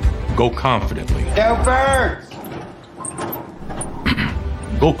fearlessly. Go confidently. Go Birds!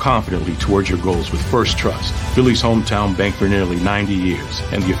 Go confidently towards your goals with First Trust, Philly's hometown bank for nearly 90 years,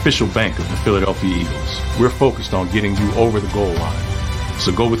 and the official bank of the Philadelphia Eagles. We're focused on getting you over the goal line.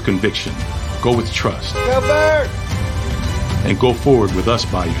 So go with conviction. Go with trust. Go Birds! And go forward with us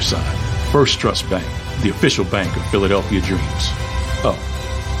by your side. First Trust Bank, the official bank of Philadelphia dreams. Oh,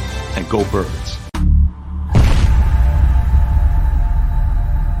 and go Birds.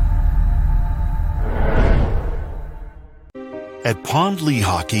 At Pondley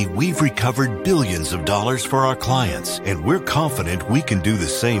Hockey, we've recovered billions of dollars for our clients, and we're confident we can do the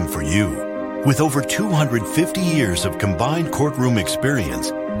same for you. With over 250 years of combined courtroom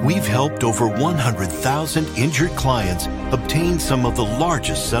experience, we've helped over 100,000 injured clients obtain some of the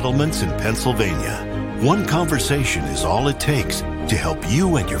largest settlements in Pennsylvania. One conversation is all it takes to help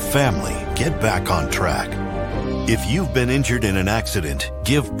you and your family get back on track. If you've been injured in an accident,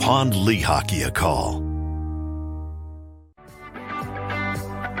 give Pondley Hockey a call.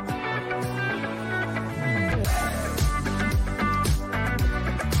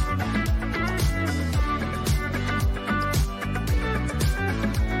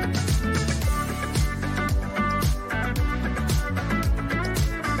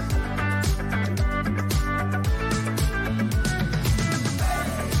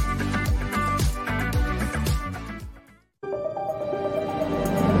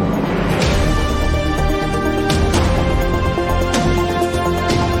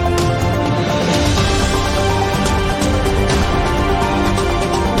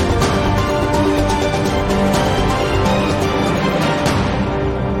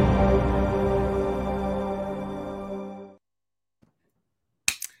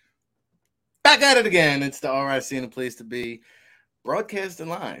 Back at it again. It's the RIC and the place to be. Broadcasting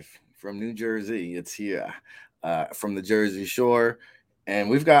live from New Jersey. It's here from the Jersey Shore. And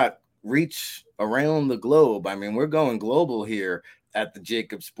we've got reach around the globe. I mean, we're going global here at the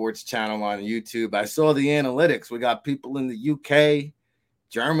JAKIB Sports channel on YouTube. I saw the analytics. We got people in the UK,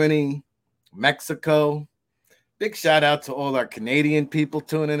 Germany, Mexico. Big shout out to all our Canadian people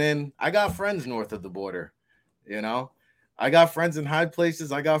tuning in. I got friends north of the border, you know. I got friends in high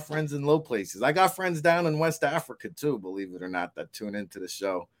places. I got friends in low places. I got friends down in West Africa too, believe it or not, that tune into the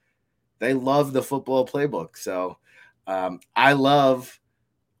show. They love the football playbook. So I love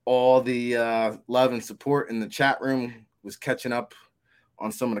all the love and support in the chat room. Was catching up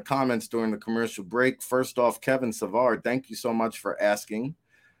on some of the comments during the commercial break. First off, Kevin Savard, thank you so much for asking.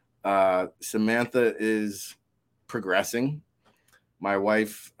 Samantha is progressing. My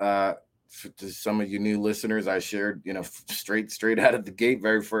wife, to some of you new listeners, I shared, straight out of the gate,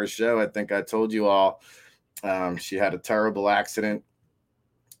 very first show. I think I told you all she had a terrible accident,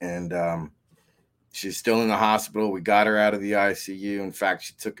 and she's still in the hospital. We got her out of the ICU. In fact,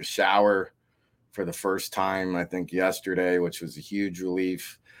 she took a shower for the first time, I think, yesterday, which was a huge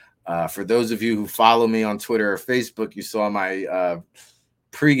relief. For those of you who follow me on Twitter or Facebook, you saw my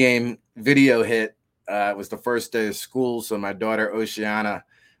pregame video hit. It was the first day of school, so my daughter Oceana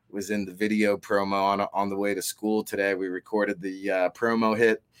was in the video promo on the way to school today. We recorded the promo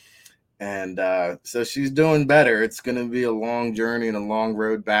hit, and so she's doing better. It's going to be a long journey and a long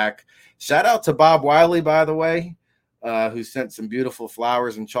road back. Shout out to Bob Wiley, by the way, who sent some beautiful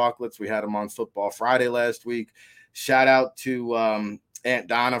flowers and chocolates. We had him on Football Friday last week. Shout out to Aunt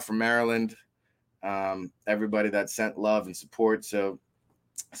Donna from Maryland, everybody that sent love and support. So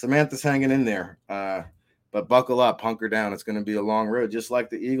Samantha's hanging in there. But buckle up, hunker down. It's going to be a long road, just like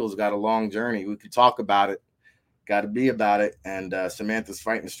the Eagles got a long journey. We could talk about it, got to be about it. And Samantha's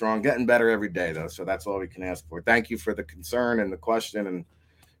fighting strong, getting better every day, though. So that's all we can ask for. Thank you for the concern and the question, and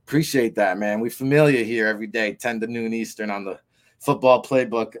appreciate that, man. We familiar here every day, 10 to noon Eastern on the Football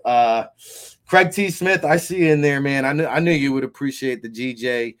Playbook. Craig T. Smith, I see you in there, man. I knew you would appreciate the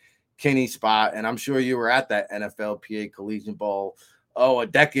GJ Kinney spot, and I'm sure you were at that NFLPA Collegiate Bowl a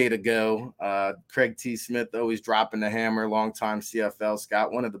decade ago. Craig T. Smith always dropping the hammer, longtime CFL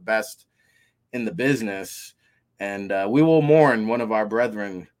scout, one of the best in the business. And we will mourn one of our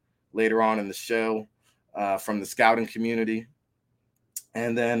brethren later on in the show from the scouting community.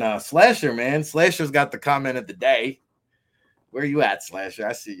 And then Slasher, man. Slasher's got the comment of the day. Where are you at, Slasher?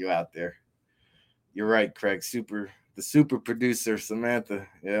 I see you out there. You're right, Craig. The super producer, Samantha.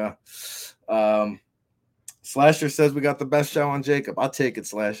 Yeah. Slasher says we got the best show on JAKIB. I'll take it,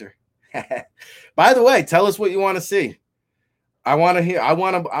 Slasher. By the way, tell us what you want to see. I want to hear. I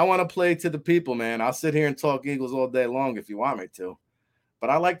want to play to the people, man. I'll sit here and talk Eagles all day long if you want me to. But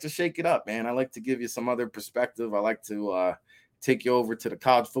I like to shake it up, man. I like to give you some other perspective. I like to take you over to the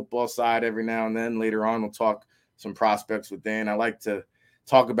college football side every now and then. Later on, we'll talk some prospects with Dan. I like to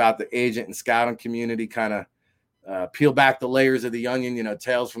talk about the agent and scouting community, kind of peel back the layers of the onion,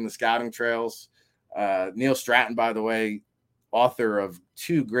 tales from the scouting trails. Neil Stratton, by the way, author of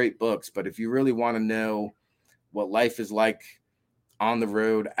 2 great books. But if you really want to know what life is like on the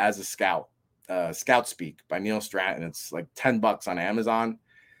road as a scout, Scout Speak by Neil Stratton. It's like $10 on Amazon.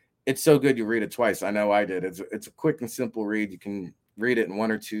 It's so good you read it twice. I know I did. It's a quick and simple read. You can read it in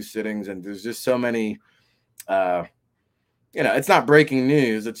 1 or 2 sittings, and there's just so many. It's not breaking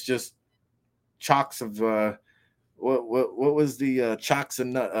news. It's just chocks of what was the chocks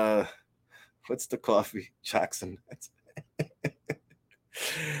and nut? What's the coffee? Chocks and nuts.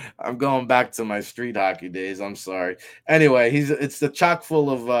 I'm going back to my street hockey days. I'm sorry. Anyway, it's the chock full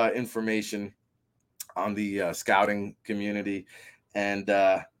of information on the scouting community, and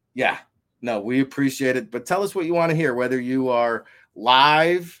we appreciate it. But tell us what you want to hear, whether you are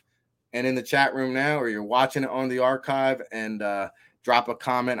live and in the chat room now, or you're watching it on the archive, and drop a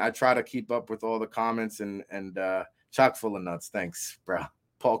comment. I try to keep up with all the comments and chock full of nuts. Thanks, bro.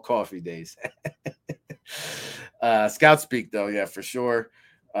 Paul Coffee days. Scout Speak, though, yeah, for sure.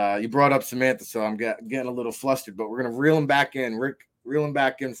 You brought up Samantha, so I'm getting a little flustered, but we're going to reel him back in. Rick, reel him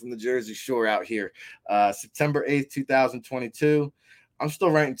back in from the Jersey Shore out here. September 8th, 2022. I'm still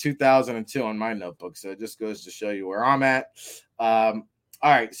writing 2002 on my notebook, so it just goes to show you where I'm at. All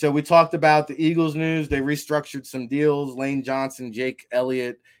right, so we talked about the Eagles news. They restructured some deals. Lane Johnson, Jake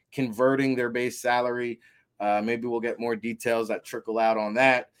Elliott converting their base salary. Maybe we'll get more details that trickle out on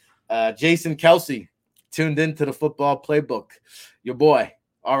that. Jason Kelsey tuned into the Football Playbook. Your boy,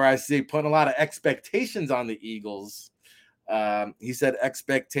 RIC, putting a lot of expectations on the Eagles. He said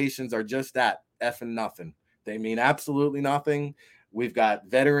expectations are just that, effing nothing. They mean absolutely nothing. We've got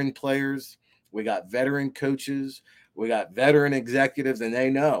veteran players. We got veteran coaches. We got veteran executives, and they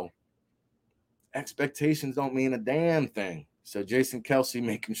know expectations don't mean a damn thing. So Jason Kelsey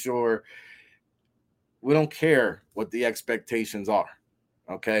making sure we don't care what the expectations are,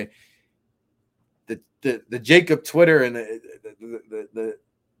 okay? The JAKIB Twitter and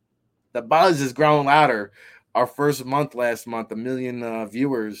the buzz is growing louder. Our first month last month, 1 million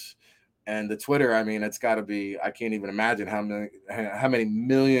viewers, and the Twitter. I mean, it's got to be. I can't even imagine how many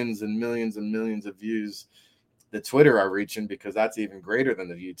millions and millions and millions of views the Twitter are reaching, because that's even greater than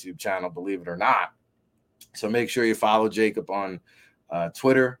the YouTube channel, believe it or not. So make sure you follow JAKIB on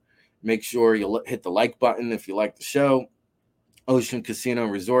Twitter. Make sure you hit the like button if you like the show. Ocean Casino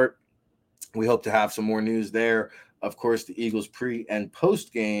Resort. We hope to have some more news there. Of course, the Eagles pre and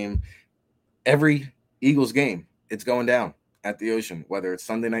post game. Every Eagles game, it's going down at the Ocean, whether it's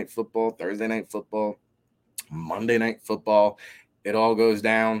Sunday night football, Thursday night football, Monday night football. It all goes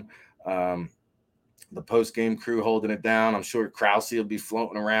down. The post-game crew holding it down. I'm sure Krause will be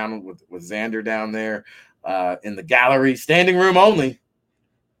floating around with Xander down there in the gallery. Standing room only.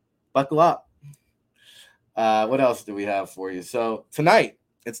 Buckle up. What else do we have for you? So tonight,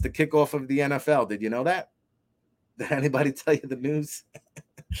 it's the kickoff of the NFL. Did you know that? Did anybody tell you the news?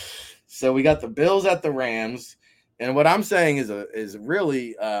 So we got the Bills at the Rams. And what I'm saying is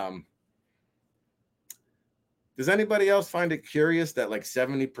really does anybody else find it curious that like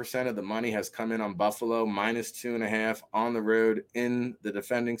 70% of the money has come in on Buffalo, minus 2.5 on the road in the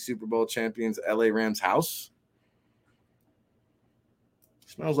defending Super Bowl champions LA Rams house?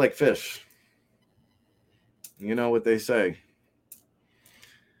 Smells like fish. You know what they say.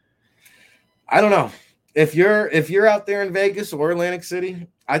 I don't know. If you're out there in Vegas or Atlantic City,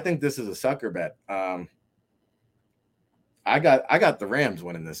 I think this is a sucker bet. I got the Rams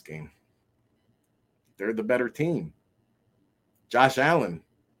winning this game. They're the better team. Josh Allen,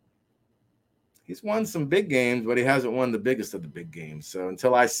 he's won some big games, but he hasn't won the biggest of the big games. So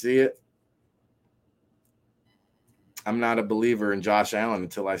until I see it, I'm not a believer in Josh Allen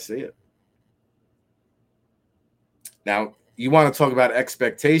until I see it. Now, you want to talk about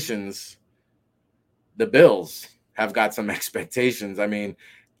expectations. The Bills have got some expectations. I mean,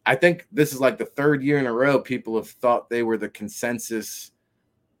 I think this is like the third year in a row people have thought they were the consensus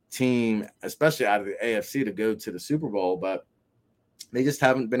team, especially out of the AFC, to go to the Super Bowl, but they just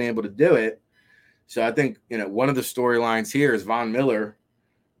haven't been able to do it. So I think, one of the storylines here is Von Miller.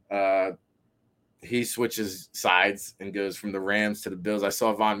 He switches sides and goes from the Rams to the Bills. I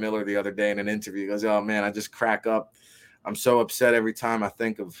saw Von Miller the other day in an interview. He goes, "Oh, man, I just crack up. I'm so upset every time I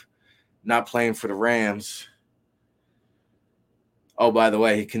think of not playing for the Rams." Oh, by the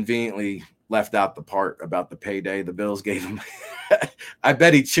way, he conveniently left out the part about the payday the Bills gave him. I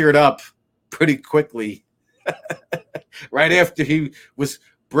bet he cheered up pretty quickly right after he was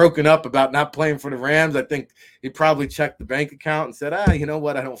broken up about not playing for the Rams. I think he probably checked the bank account and said, you know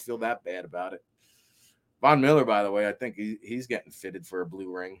what? I don't feel that bad about it. Von Miller, by the way, I think he's getting fitted for a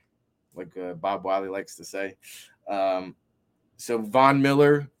blue ring, like Bob Wiley likes to say. So Von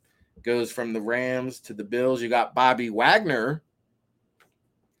Miller goes from the Rams to the Bills. You got Bobby Wagner,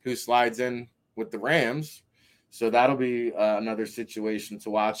 who slides in with the Rams. So that'll be another situation to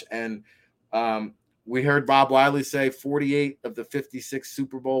watch. And we heard Bob Wiley say 48 of the 56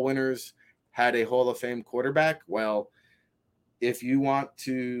 Super Bowl winners had a Hall of Fame quarterback. Well, if you want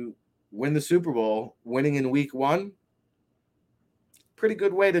to win the Super Bowl, winning in week 1, pretty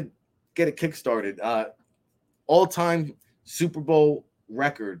good way to get it kickstarted. All-time Super Bowl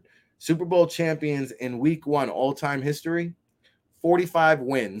record. Super Bowl champions in week 1, all-time history, 45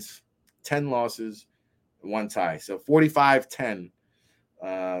 wins, 10 losses, 1 tie. So 45-10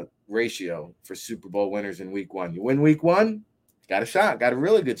 ratio for Super Bowl winners in week 1. You win week 1, got a shot, got a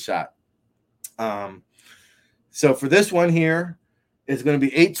really good shot. So for this one here, it's going to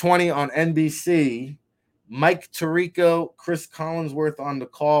be 8:20 on NBC. Mike Tirico, Chris Collinsworth on the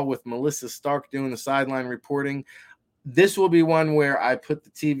call with Melissa Stark doing the sideline reporting. This will be one where I put the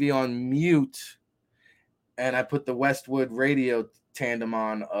TV on mute and I put the Westwood radio tandem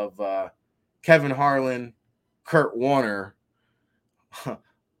on of Kevin Harlan, Kurt Warner.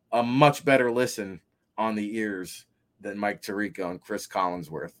 A much better listen on the ears than Mike Tirico and Chris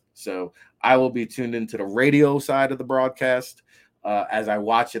Collinsworth. So I will be tuned into the radio side of the broadcast as I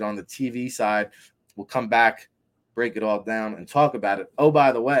watch it on the TV side. We'll come back, break it all down, and talk about it. Oh,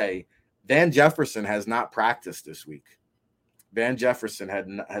 by the way, Van Jefferson has not practiced this week. Van Jefferson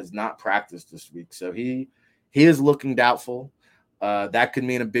has not practiced this week, so he is looking doubtful. That could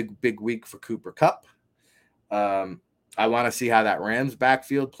mean a big week for Cooper Kupp. I want to see how that Rams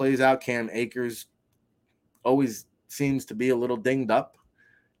backfield plays out. Cam Akers always seems to be a little dinged up.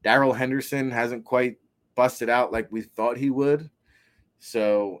 Darrell Henderson hasn't quite busted out like we thought he would.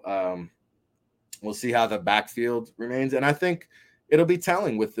 So we'll see how the backfield remains. And I think it'll be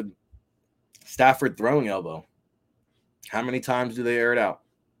telling with the Stafford throwing elbow. How many times do they air it out?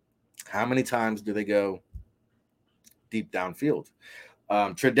 How many times do they go deep downfield?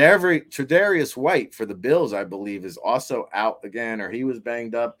 Tre'Davious White for the Bills, I believe, is also out again, or he was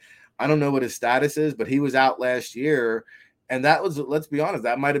banged up. I don't know what his status is, but he was out last year. And that was, let's be honest,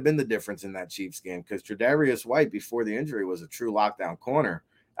 that might have been the difference in that Chiefs game, because Tre'Davious White, before the injury, was a true lockdown corner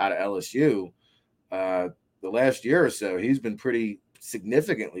out of LSU. The last year or so, he's been pretty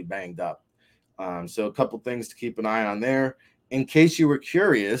significantly banged up. So a couple things to keep an eye on there. In case you were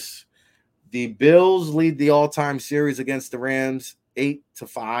curious, the Bills lead the all-time series against the Rams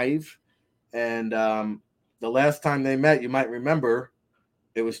 8-5. And the last time they met, you might remember,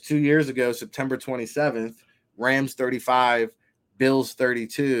 it was 2 years ago, September 27th, Rams 35, Bills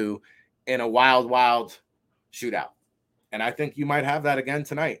 32 in a wild shootout. And I think you might have that again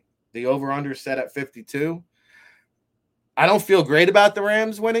tonight. The over-under set at 52. I don't feel great about the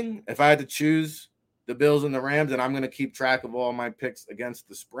Rams winning. If I had to choose the Bills and the Rams, and I'm going to keep track of all my picks against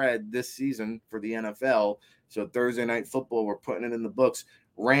the spread this season for the NFL. So Thursday Night Football, we're putting it in the books.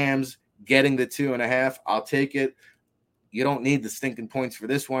 Rams getting the 2.5. I'll take it. You don't need the stinking points for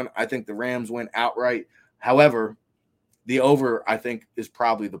this one. I think the Rams win outright. However, the over, I think, is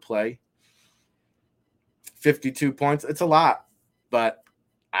probably the play. 52 points. It's a lot, but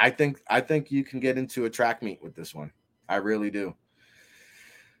I think you can get into a track meet with this one. I really do.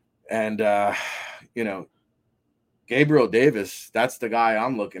 And, Gabriel Davis, that's the guy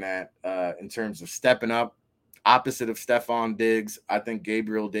I'm looking at in terms of stepping up. Opposite of Stephon Diggs, I think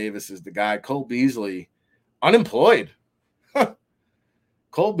Gabriel Davis is the guy. Cole Beasley, unemployed.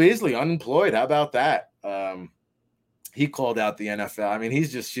 Cole Beasley, unemployed. How about that? He called out the NFL. I mean,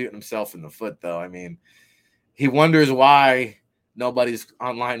 he's just shooting himself in the foot, though. I mean, he wonders why nobody's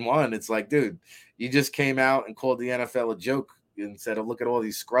on line one. It's like, dude, you just came out and called the NFL a joke and said, oh, look at all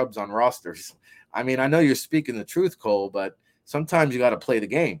these scrubs on rosters. I mean, I know you're speaking the truth, Cole, but sometimes you got to play the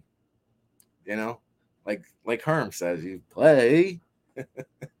game. You know, like Herm says, you play. You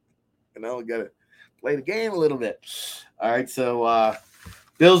know, got to play the game a little bit. All right, so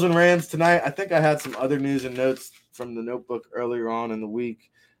Bills and Rams tonight. I think I had some other news and notes from the notebook earlier on in the week.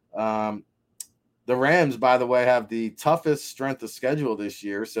 The Rams, by the way, have the toughest strength of schedule this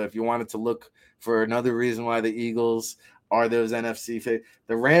year. So if you wanted to look for another reason why the Eagles are those NFC,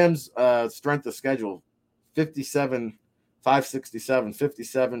 the Rams' strength of schedule, 57%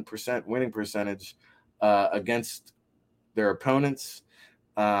 winning percentage against their opponents.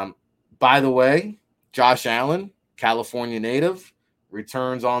 By the way, Josh Allen, California native,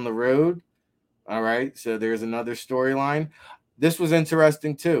 returns on the road. All right, so there's another storyline. This was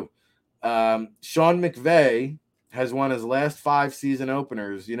interesting too. Sean McVay has won his last 5 season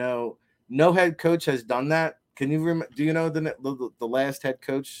openers. You know, no head coach has done that. Can you remember? Do you know the last head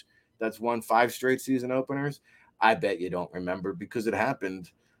coach that's won 5 straight season openers? I bet you don't remember because it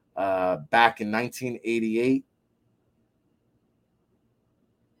happened back in 1988.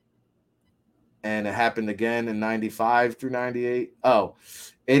 And it happened again in 95 through 98. Oh,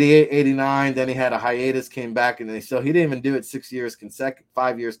 88, 89. Then he had a hiatus, came back, and so he didn't even do it 5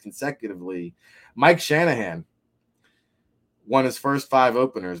 years consecutively. Mike Shanahan won his first 5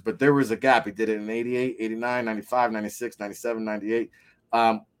 openers, but there was a gap. He did it in 88, 89, 95, 96, 97, 98.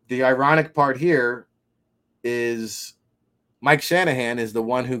 The ironic part here is Mike Shanahan is the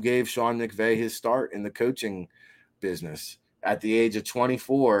one who gave Sean McVay his start in the coaching business. At the age of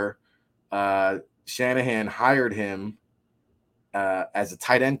 24, Shanahan hired him as a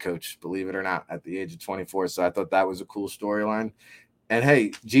tight end coach, believe it or not, at the age of 24. So I thought that was a cool storyline. And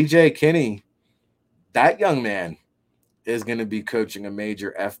hey, GJ Kinney, that young man is going to be coaching a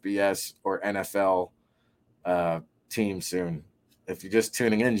major FBS or NFL team soon. If you're just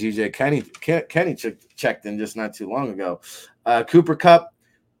tuning in, GJ Kenny checked in just not too long ago. Cooper Kupp,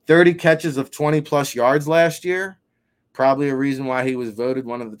 30 catches of 20-plus yards last year. Probably a reason why he was voted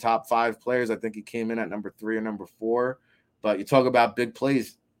one of the top 5 players. I think he came in at number 3 or number 4. But you talk about big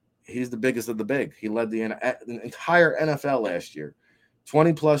plays, he's the biggest of the big. He led the entire NFL last year.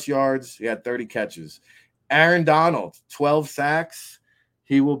 20-plus yards. He had 30 catches. Aaron Donald, 12 sacks.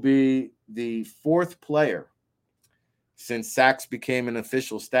 He will be the 4th player since sacks became an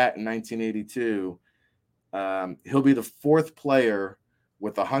official stat in 1982. He'll be the 4th player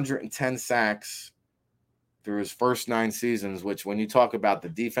with 110 sacks through his first 9 seasons, which when you talk about the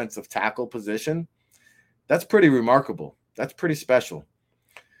defensive tackle position, that's pretty remarkable. That's pretty special.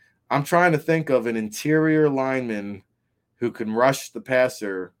 I'm trying to think of an interior lineman who can rush the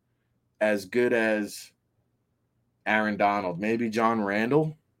passer as good as Aaron Donald. Maybe John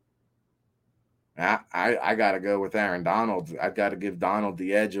Randall. I got to go with Aaron Donald. I've got to give Donald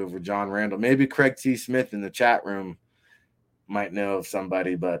the edge over John Randall. Maybe Craig T. Smith in the chat room might know of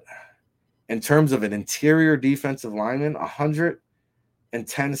somebody, but in terms of an interior defensive lineman,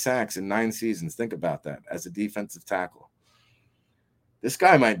 110 sacks in 9 seasons. Think about that as a defensive tackle. This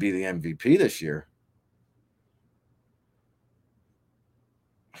guy might be the MVP this year.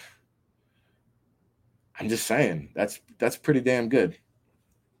 I'm just saying, that's pretty damn good.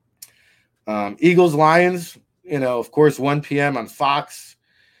 Eagles, Lions, of course, 1 p.m. on Fox.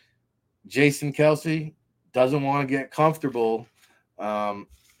 Jason Kelce doesn't want to get comfortable.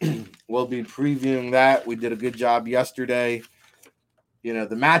 We'll be previewing that. We did a good job yesterday. The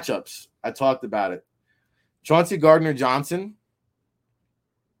matchups, I talked about it. Chauncey Gardner-Johnson,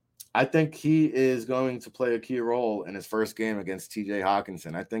 I think he is going to play a key role in his first game against TJ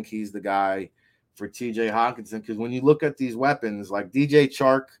Hawkinson. I think he's the guy for TJ Hawkinson because when you look at these weapons like DJ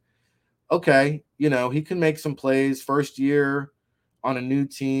Chark, okay, he can make some plays. First year on a new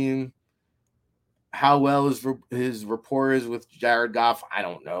team. How well his rapport is with Jared Goff, I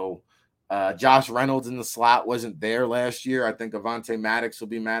don't know. Josh Reynolds in the slot wasn't there last year. I think Avonte Maddox will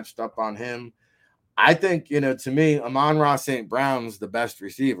be matched up on him. I think, to me, Amon-Ra St. Brown's the best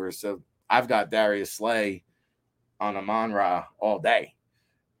receiver. So I've got Darius Slay on Amon-Ra all day.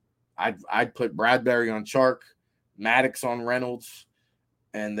 I'd put Bradbury on Chark, Maddox on Reynolds,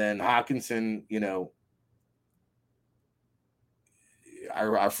 and then Hawkinson,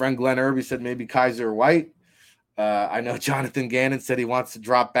 our friend Glenn Irby said maybe Kaiser White. I know Jonathan Gannon said he wants to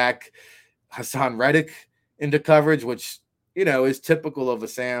drop back Hassan Reddick into coverage, which, is typical of a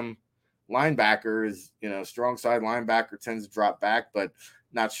Sam linebacker is, strong side linebacker tends to drop back, but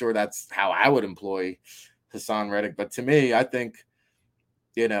not sure that's how I would employ Hassan Reddick. But to me, I think,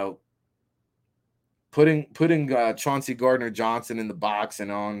 putting Chauncey Gardner-Johnson in the box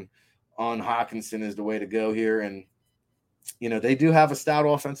and on Hawkinson is the way to go here. And, they do have a stout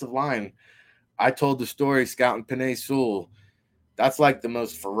offensive line. I told the story, scouting Penei Sewell. That's like the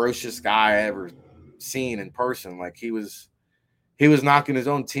most ferocious guy I ever seen in person. Like he was knocking his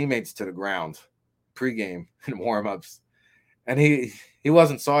own teammates to the ground pregame and warm-ups. And He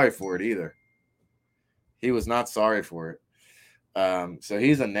wasn't sorry for it either. He was not sorry for it. So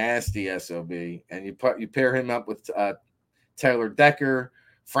he's a nasty SOB. And you pair him up with Taylor Decker,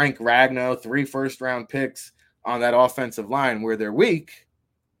 Frank Ragnow, 3 first-round picks on that offensive line. Where they're weak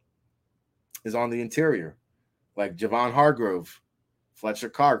is on the interior, like Javon Hargrove, Fletcher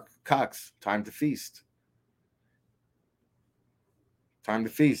Cox. Time to feast. Time to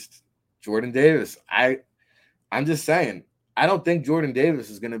feast. Jordan Davis. I'm just saying, I don't think Jordan Davis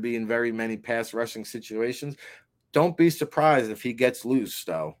is going to be in very many pass rushing situations. Don't be surprised if he gets loose,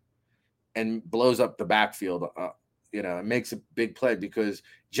 though, and blows up the backfield, and makes a big play, because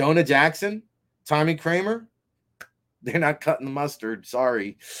Jonah Jackson, Tommy Kramer, they're not cutting the mustard.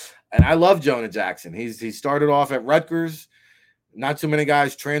 Sorry. And I love Jonah Jackson. He started off at Rutgers. Not too many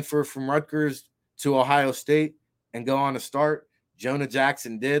guys transfer from Rutgers to Ohio State and go on to start. Jonah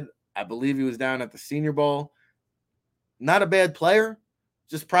Jackson did. I believe he was down at the Senior Bowl. Not a bad player,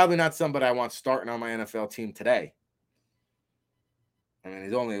 just probably not somebody I want starting on my NFL team today. I mean,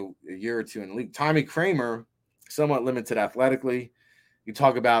 he's only a year or two in the league. Tommy Kramer, somewhat limited athletically. You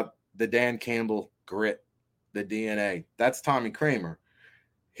talk about the Dan Campbell grit, the DNA. That's Tommy Kramer.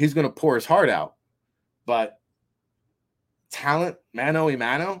 He's going to pour his heart out. But talent, mano a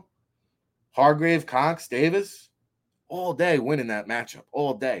mano, Hargrave, Cox, Davis, all day winning that matchup.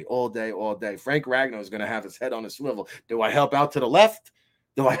 All day, all day, all day. Frank Ragnow is going to have his head on a swivel. Do I help out to the left?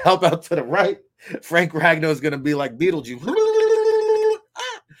 Do I help out to the right? Frank Ragnow is going to be like Beetlejuice.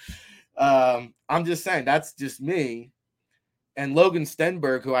 I'm just saying, that's just me. And Logan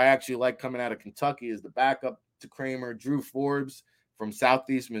Stenberg, who I actually like coming out of Kentucky, is the backup to Kramer. Drew Forbes from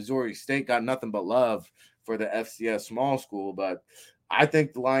Southeast Missouri State got nothing but love for the FCS small school. But I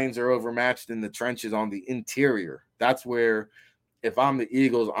think the Lions are overmatched in the trenches on the interior. That's where, if I'm the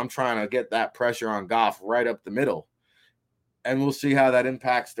Eagles, I'm trying to get that pressure on Goff right up the middle. And we'll see how that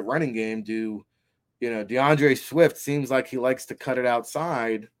impacts the running game. DeAndre Swift seems like he likes to cut it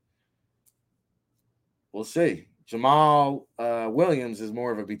outside. We'll see. Jamal Williams is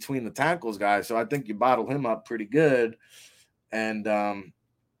more of a between the tackles guy, so I think you bottle him up pretty good. And,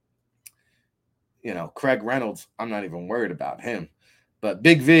 Craig Reynolds, I'm not even worried about him. But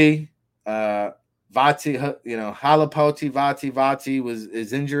Big V, Vati, Halapoti Vati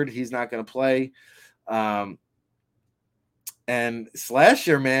is injured. He's not going to play. And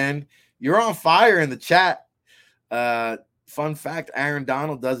Slasher, man, you're on fire in the chat. Fun fact, Aaron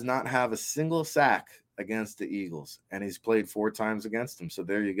Donald does not have a single sack against the Eagles, and he's played 4 times against them. So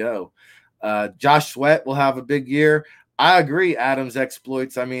there you go. Josh Sweat will have a big year. I agree, Adams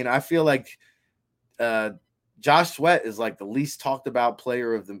exploits. I mean, I feel like Josh Sweat is like the least talked about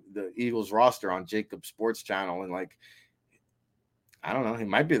player of the Eagles roster on JAKIB Sports channel. And I don't know, he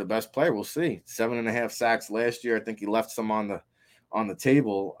might be the best player. We'll see. 7.5 sacks last year. I think he left some on the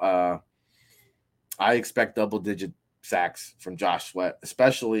table. I expect double-digit sacks from Josh Sweat,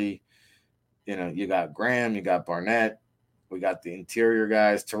 especially, you got Graham, you got Barnett, we got the interior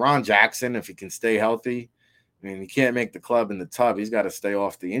guys. Teron Jackson, if he can stay healthy. I mean, he can't make the club in the tub. He's got to stay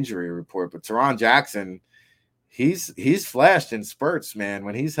off the injury report. But Teron Jackson, he's flashed in spurts, man.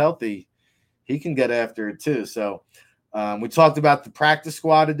 When he's healthy, he can get after it too. So we talked about the practice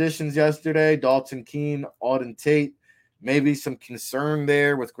squad additions yesterday. Dalton Keene, Auden Tate, maybe some concern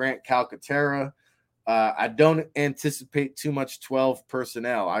there with Grant Calcaterra. I don't anticipate too much 12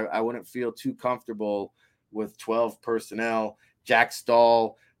 personnel. I wouldn't feel too comfortable with 12 personnel. Jack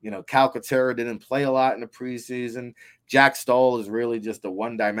Stahl, Calcaterra didn't play a lot in the preseason. Jack Stahl is really just a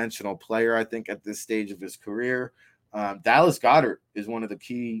one-dimensional player, I think, at this stage of his career. Dallas Goedert is one of the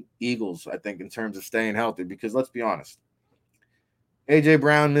key Eagles, I think, in terms of staying healthy, because let's be honest, A.J.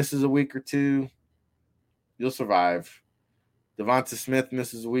 Brown misses a week or two, you'll survive. Devonta Smith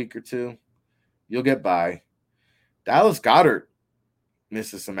misses a week or two, you'll get by. Dallas Goedert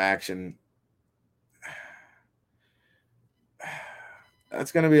misses some action.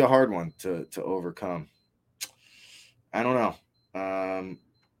 That's going to be a hard one to overcome. I don't know.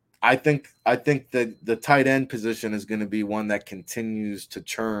 I think that the tight end position is going to be one that continues to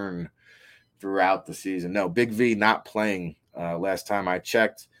churn throughout the season. No, Big V not playing last time I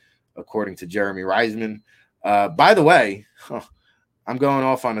checked, according to Jeremy Reisman. By the way, I'm going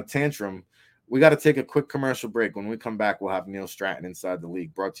off on a tantrum. We got to take a quick commercial break. When we come back, we'll have Neil Stratton Inside the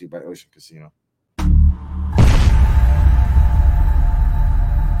League, brought to you by Ocean Casino.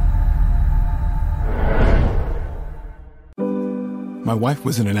 My wife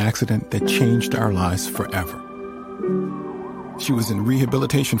was in an accident that changed our lives forever. She was in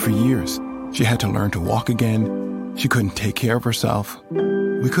rehabilitation for years. She had to learn to walk again. She couldn't take care of herself.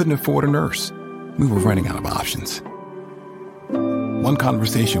 We couldn't afford a nurse. We were running out of options. One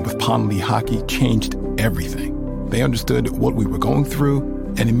conversation with Pond Lee Hockey changed everything. They understood what we were going through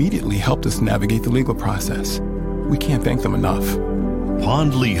and immediately helped us navigate the legal process. We can't thank them enough.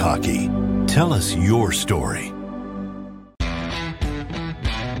 Pond Lee Hockey. Tell us your story.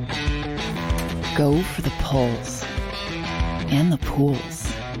 Go for the pulls and the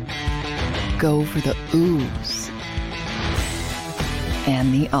pools. Go for the oohs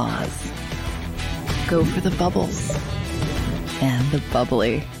and the ahs. Go for the bubbles and the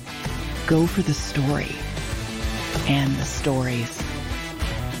bubbly. Go for the story and the stories.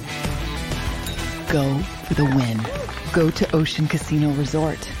 Go for the win. Go to Ocean Casino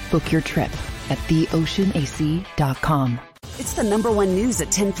Resort. Book your trip at theoceanac.com. It's the #1 news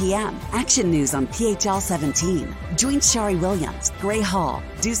at 10 p.m. Action News on PHL 17. Join Shari Williams, Gray Hall,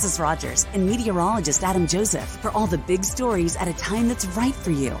 Deuces Rogers, and meteorologist Adam Joseph for all the big stories at a time that's right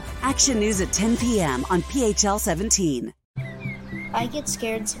for you. Action News at 10 p.m. on PHL 17. I get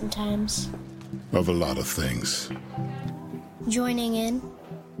scared sometimes. Of a lot of things. Joining in.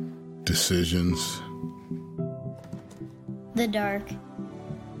 Decisions. The dark.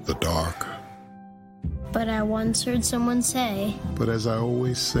 The dark. But I once heard someone say, but as I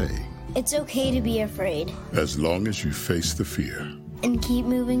always say, it's okay to be afraid. As long as you face the fear. And keep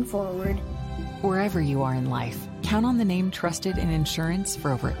moving forward. Wherever you are in life, count on the name trusted in insurance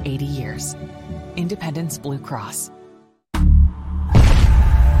for over 80 years. Independence Blue Cross.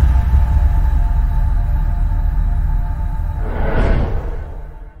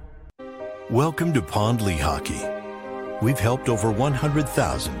 Welcome to Pond Lee Hockey. We've helped over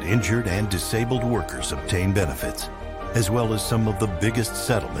 100,000 injured and disabled workers obtain benefits, as well as some of the biggest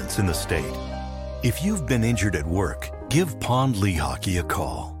settlements in the state. If you've been injured at work, give Pond Lee Hockey a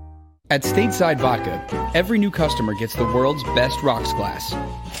call. At Stateside Vodka, every new customer gets the world's best rocks glass.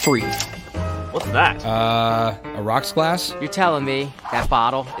 Free. What's that? A rocks glass? You're telling me that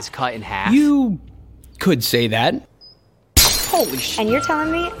bottle is cut in half? You could say that. Holy shit. And you're telling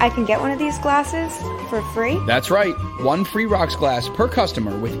me I can get one of these glasses for free? That's right. 1 free rocks glass per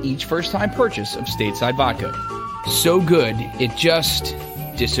customer with each first-time purchase of Stateside Vodka. So good, it just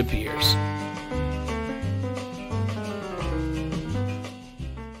disappears.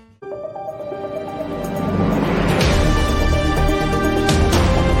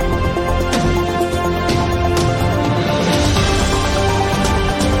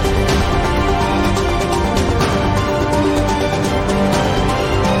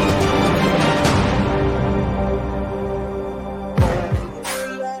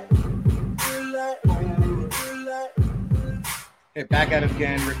 Back at it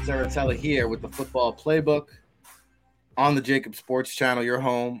again, Ric Serritella here with the Football Playbook on the JAKIB Sports channel, your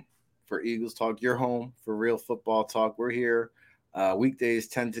home for Eagles talk, your home for real football talk. We're here weekdays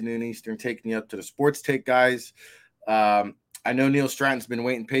 10 to noon Eastern, taking you up to the sports take, guys. I know Neil Stratton's been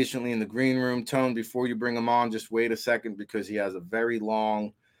waiting patiently in the green room. Tone, before you bring him on, just wait a second because he has a very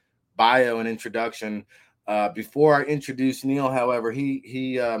long bio and introduction. Before I introduce Neil, however,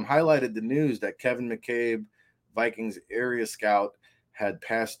 he highlighted the news that Kevin McCabe, Vikings area scout, had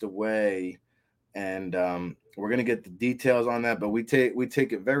passed away, and we're going to get the details on that, but we take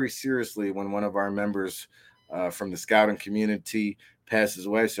it very seriously when one of our members from the scouting community passes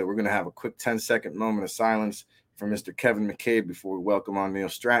away. So we're going to have a quick 10-second moment of silence for Mr. Kevin McCabe before we welcome on Neil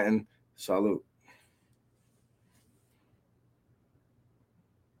Stratton. Salute.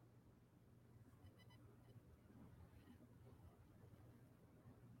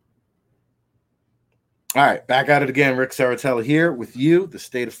 All right, back at it again. Ric Serritella here with you, the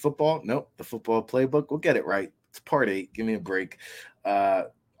state of football. Nope, the Football Playbook. We'll get it right. It's part 8. Give me a break.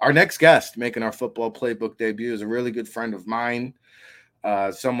 Our next guest making our Football Playbook debut is a really good friend of mine,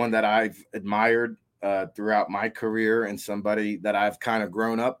 someone that I've admired throughout my career and somebody that I've kind of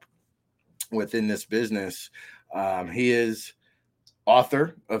grown up within this business. He is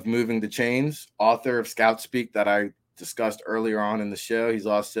author of Moving the Chains, author of Scout Speak that I discussed earlier on in the show. He's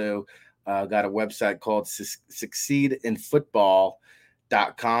also got a website called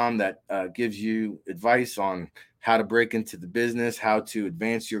succeedinfootball.com that gives you advice on how to break into the business, how to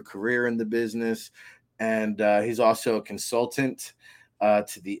advance your career in the business. And he's also a consultant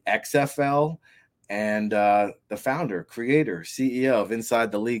to the XFL and the founder, creator, CEO of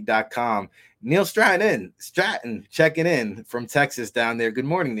InsideTheLeague.com. Neil Stratton checking in from Texas down there. Good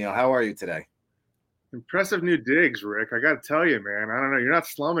morning, Neil. How are you today? Impressive new digs, Rick. I got to tell you, man, I don't know. You're not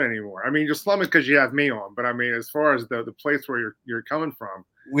slumming anymore. I mean, you're slumming because you have me on. But, I mean, as far as the place where you're coming from.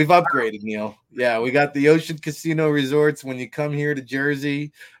 We've upgraded, Neil. Yeah, we got the Ocean Casino Resorts. When you come here to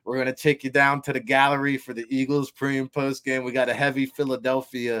Jersey, we're going to take you down to the gallery for the Eagles pre- and post game. We got a heavy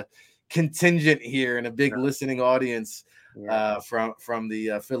Philadelphia contingent here and a big listening audience from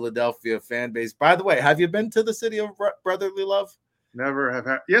the Philadelphia fan base. By the way, have you been to the city of brotherly love? Never have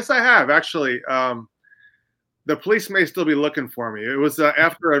had. Yes, I have actually. The police may still be looking for me. It was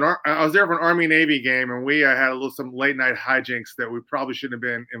after I was there for an Army-Navy game, and we had some late night hijinks that we probably shouldn't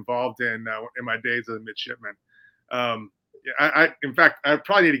have been involved in my days as a midshipman. In fact, I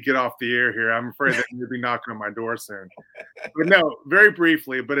probably need to get off the air here. I'm afraid that you'll be knocking on my door soon. But no, very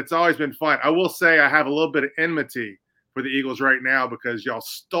briefly, but it's always been fun. I will say I have a little bit of enmity for the Eagles right now because y'all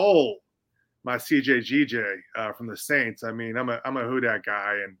stole my CJGJ from the Saints. I mean, I'm a Who Dat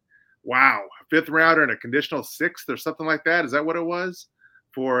guy, and wow, a 5th rounder and a conditional 6th or something like that. Is that what it was?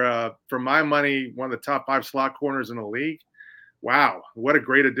 For my money, one of the top 5 slot corners in the league. Wow, what a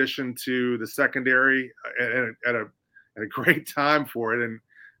great addition to the secondary at a great time for it. And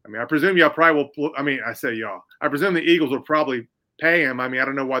I mean, I presume y'all probably will. I mean, I say y'all. I presume the Eagles will probably pay him. I mean, I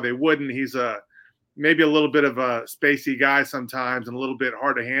don't know why they wouldn't. He's maybe a little bit of a spacey guy sometimes and a little bit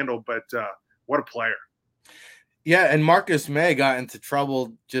hard to handle, but what a player. Yeah, and Marcus May got into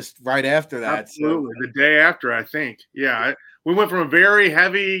trouble just right after that. Absolutely, the day after, I think. Yeah, we went from a very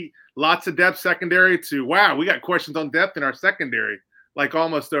heavy, lots of depth secondary to, wow, we got questions on depth in our secondary, like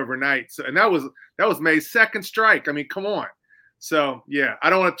almost overnight. So, and that was May's 2nd strike. I mean, come on. So, yeah,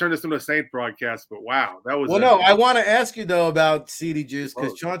 I don't want to turn this into a Saint broadcast, but wow, that was. Well, no, I want to ask you, though, about CD Juice,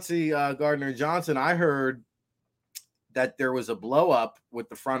 because Chauncey Gardner-Johnson, I heard that there was a blow-up with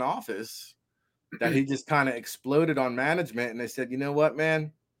the front office, that he just kind of exploded on management, and they said, you know what, man,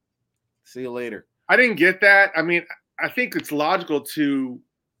 see you later. I didn't get that. I mean, I think it's logical to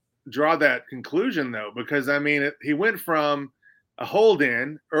draw that conclusion, though, because, I mean, he went from a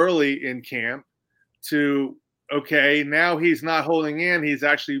hold-in early in camp to, okay, now he's not holding in. He's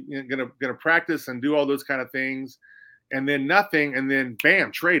actually gonna practice and do all those kind of things, and then nothing, and then, bam,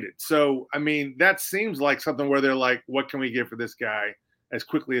 traded. So, I mean, that seems like something where they're like, what can we get for this guy as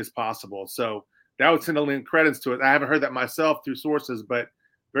quickly as possible? So, that would send a little credits to it. I haven't heard that myself through sources, but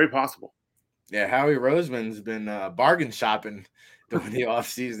very possible. Yeah, Howie Roseman's been bargain shopping during the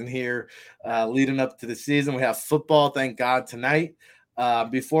offseason here, leading up to the season. We have football, thank God, tonight.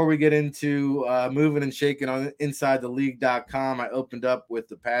 Before we get into moving and shaking on InsideTheLeague.com, I opened up with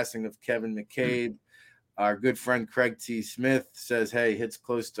the passing of Kevin McCabe. Our good friend Craig T. Smith says, hey, hits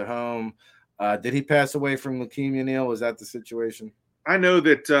close to home. Did he pass away from leukemia, Neil? Was that the situation? I know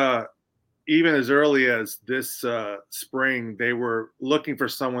that even as early as this spring, they were looking for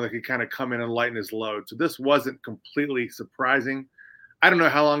someone that could kind of come in and lighten his load. So this wasn't completely surprising. I don't know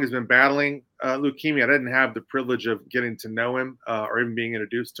how long he's been battling leukemia. I didn't have the privilege of getting to know him or even being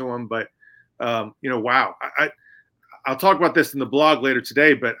introduced to him. But, wow. I'll talk about this in the blog later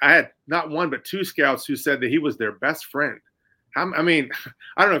today, but I had not one but 2 scouts who said that he was their best friend. I mean,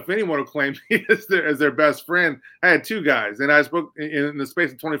 I don't know if anyone will claim he is as their best friend. I had 2 guys, and I spoke in the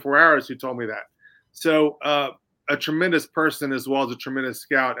space of 24 hours who told me that. So a tremendous person as well as a tremendous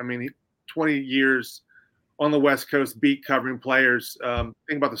scout. I mean, 20 years on the West Coast beat covering players.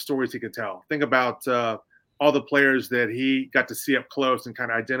 Think about the stories he could tell. Think about all the players that he got to see up close and kind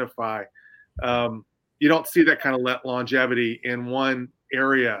of identify. You don't see that kind of longevity in one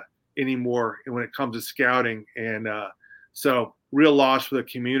area anymore when it comes to scouting. And so real loss for the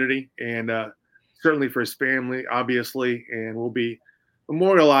community and certainly for his family, obviously. And we'll be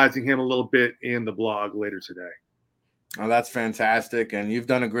memorializing him a little bit in the blog later today. Oh, that's fantastic. And you've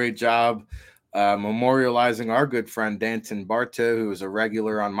done a great job memorializing our good friend Danton Bartow, who was a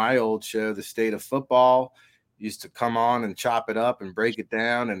regular on my old show, The State of Football. Used to come on and chop it up and break it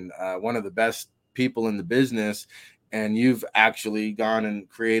down, and one of the best people in the business. And you've actually gone and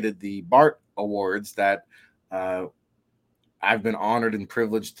created the Bart Awards that I've been honored and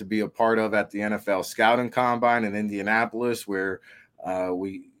privileged to be a part of at the NFL Scouting Combine in Indianapolis, where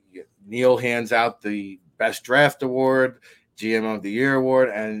Neil hands out the Best Draft Award, GM of the Year Award,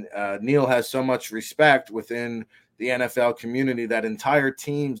 and Neil has so much respect within the NFL community that entire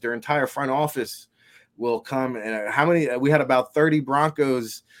teams, their entire front office will come. And we had about 30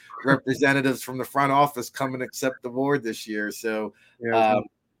 Broncos representatives from the front office come and accept the award this year. So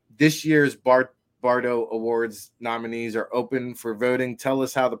this year's Bardo Awards nominees are open for voting. Tell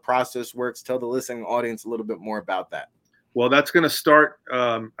us how the process works. Tell the listening audience a little bit more about that. Well, that's going to start,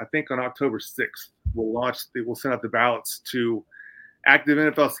 I think, on October 6th. We'll send out the ballots to active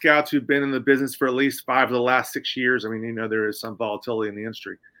NFL scouts who've been in the business for at least 5 of the last 6 years. I mean, there is some volatility in the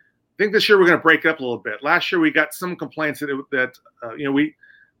industry. I think this year we're going to break up a little bit. Last year we got some complaints I'm getting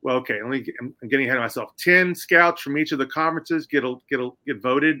ahead of myself. 10 scouts from each of the conferences get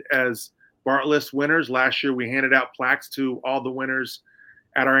voted as Bart List winners. Last year we handed out plaques to all the winners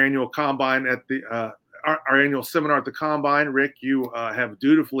at our annual combine at the our annual seminar at the combine. Rick, you have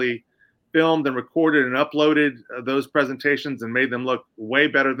dutifully filmed and recorded and uploaded those presentations and made them look way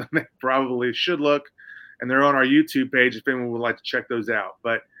better than they probably should look. And they're on our YouTube page if anyone would like to check those out.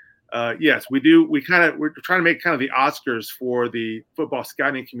 But yes, we do. We're trying to make kind of the Oscars for the football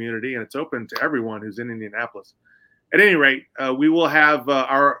scouting community, and it's open to everyone who's in Indianapolis. At any rate, we will have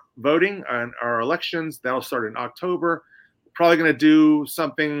our voting on our elections. That'll start in October. We're probably going to do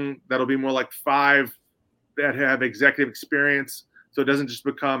something that'll be more like 5 that have executive experience. So it doesn't just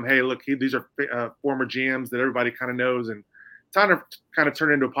become, hey, look, these are former GMs that everybody kind of knows, and kind of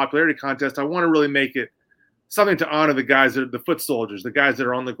turn into a popularity contest. I want to really make it something to honor the guys that are the foot soldiers, the guys that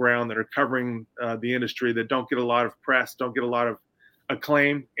are on the ground, that are covering the industry, that don't get a lot of press, don't get a lot of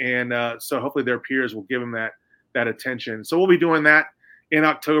acclaim. And so hopefully their peers will give them that attention. So we'll be doing that in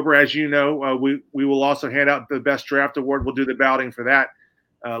October. As you know, we will also hand out the Best Draft Award. We'll do the balloting for that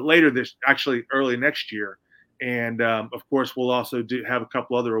early next year. And, of course, we'll also have a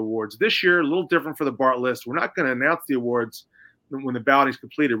couple other awards. This year, a little different for the BART list. We're not going to announce the awards when the balloting is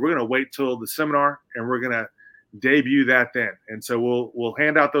completed. We're going to wait till the seminar, and we're going to debut that then. And so we'll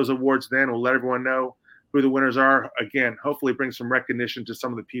hand out those awards then. We'll let everyone know who the winners are. Again, hopefully bring some recognition to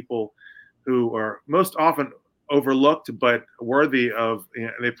some of the people who are most often overlooked but worthy of,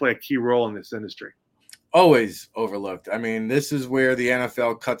 they play a key role in this industry. Always overlooked. I mean, this is where the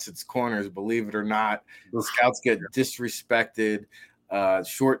NFL cuts its corners, believe it or not. The scouts get disrespected,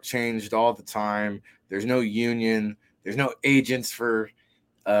 shortchanged all the time. There's no union. There's no agents for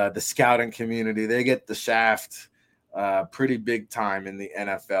the scouting community. They get the shaft pretty big time in the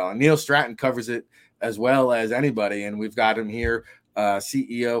NFL. And Neil Stratton covers it as well as anybody, and we've got him here,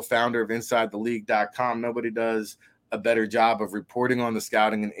 CEO, founder of InsideTheLeague.com. Nobody does a better job of reporting on the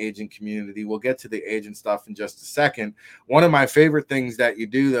scouting and agent community. We'll get to the agent stuff in just a second. One of my favorite things that you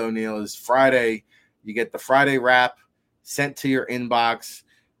do, though, Neil, is Friday. You get the Friday wrap sent to your inbox.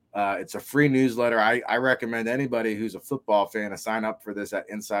 It's a free newsletter. I recommend anybody who's a football fan to sign up for this at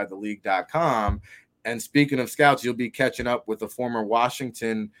InsideTheLeague.com. And speaking of scouts, you'll be catching up with a former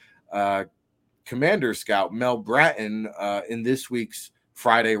Washington Commander scout, Mel Bratton, in this week's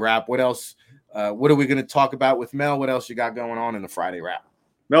Friday wrap. What else? What are we going to talk about with Mel? What else you got going on in the Friday wrap?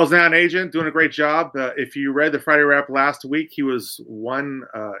 Mel's now an agent, doing a great job. If you read the Friday wrap last week, he was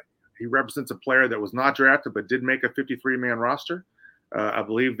he represents a player that was not drafted but did make a 53-man roster. I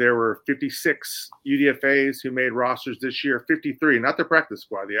believe there were 56 UDFAs who made rosters this year, 53, not the practice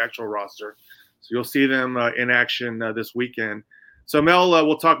squad, the actual roster. So you'll see them in action this weekend. So Mel,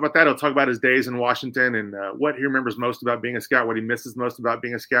 we'll talk about that. He'll talk about his days in Washington and what he remembers most about being a scout, what he misses most about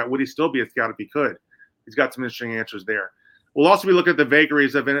being a scout. Would he still be a scout if he could? He's got some interesting answers there. We'll also be looking at the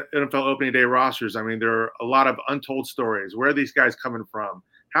vagaries of NFL opening day rosters. I mean, there are a lot of untold stories. Where are these guys coming from?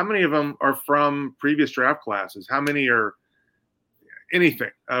 How many of them are from previous draft classes? How many are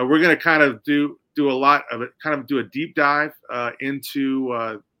anything? We're going to kind of do a lot of it, kind of do a deep dive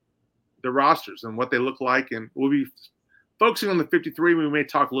into the rosters and what they look like. And we'll be focusing on the 53. We may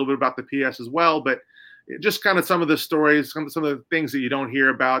talk a little bit about the PS as well, but just kind of some of the stories, some of the things that you don't hear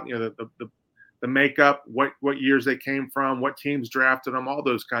about, the makeup, what years they came from, what teams drafted them, all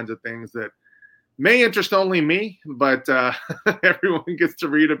those kinds of things that may interest only me, but everyone gets to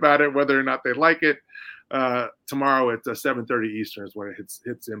read about it, whether or not they like it. Tomorrow at 7:30 Eastern is when it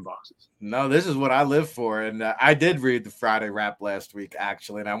hits inboxes. No, this is what I live for. And I did read the Friday wrap last week,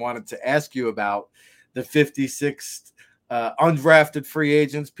 actually, and I wanted to ask you about the 56th undrafted free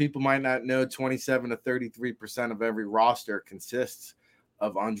agents. People might not know 27 to 33% of every roster consists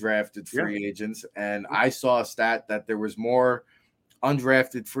of undrafted free agents. And I saw a stat that there was more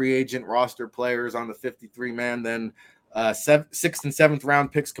undrafted free agent roster players on the 53-man than 6th and 7th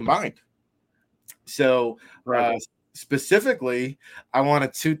round picks combined. So specifically, I want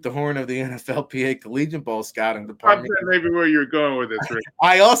to toot the horn of the NFLPA Collegiate Bowl scouting department. Maybe where you're going with this, Rick.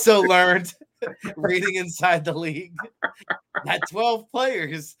 I also learned reading Inside the League that 12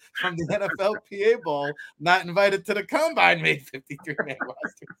 players from the NFLPA Bowl not invited to the combine made 53-man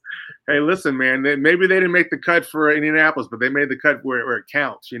rosters. Hey, listen, man, maybe they didn't make the cut for Indianapolis, but they made the cut where it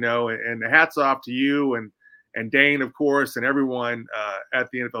counts, and hats off to you and Dane, of course, and everyone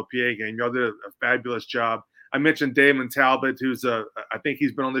at the NFLPA game. Y'all did a fabulous job. I mentioned Damon Talbot, who's I think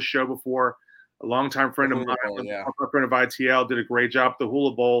he's been on this show before, a longtime friend of mine, a friend of ITL, did a great job at the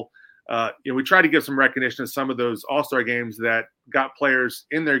Hula Bowl. We try to give some recognition to some of those all-star games that got players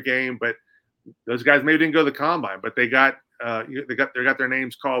in their game, but those guys maybe didn't go to the combine, but they got their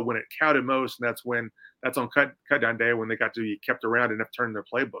names called when it counted most, and that's on cut down day when they got to be kept around and have turned their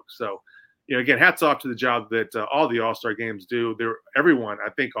playbook. So again, hats off to the job that all the All-Star games do. Everyone, I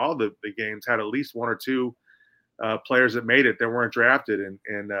think all the games had at least one or two players that made it that weren't drafted.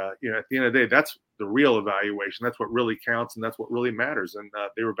 And at the end of the day, that's the real evaluation. That's what really counts, and that's what really matters. And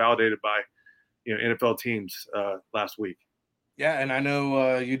they were validated by, NFL teams last week. Yeah, and I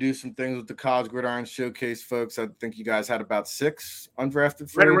know you do some things with the College Gridiron Showcase folks. I think you guys had about 6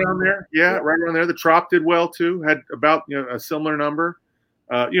 undrafted free. Right around there. Yeah, right around there. The Trop did well too. Had about a similar number.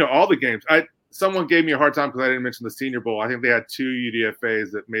 All the games. Someone gave me a hard time because I didn't mention the Senior Bowl. I think they had 2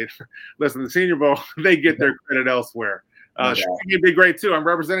 UDFAs that made. Listen, the Senior Bowl, they get their credit elsewhere. Should be great too. I'm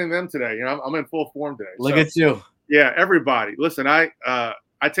representing them today. I'm in full form today. Look at you. Yeah, everybody. Listen, I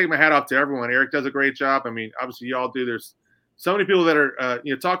take my hat off to everyone. Eric does a great job. I mean, obviously y'all do. There's so many people that are,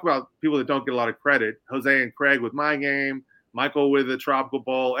 talk about people that don't get a lot of credit. Jose and Craig with My Game, Michael with the Tropical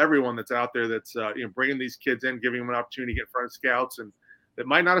Bowl, everyone that's out there that's, bringing these kids in, giving them an opportunity to get in front of scouts and that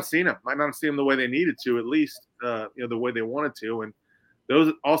might not have seen them the way they needed to, at least, the way they wanted to. And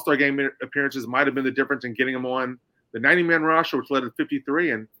those All-Star game appearances might have been the difference in getting them on the 90-man roster, which led to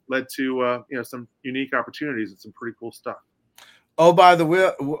 53 and led to, some unique opportunities and some pretty cool stuff. Oh, by the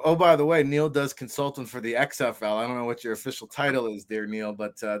way, Neil does consulting for the XFL. I don't know what your official title is there, Neil,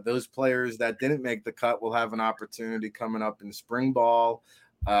 but those players that didn't make the cut will have an opportunity coming up in spring ball.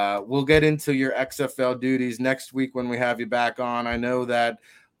 We'll get into your XFL duties next week when we have you back on. I know that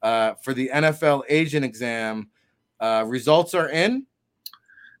for the NFL agent exam, results are in.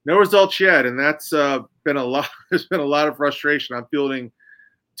 No results yet, and that's been a lot. There's been a lot of frustration. I'm fielding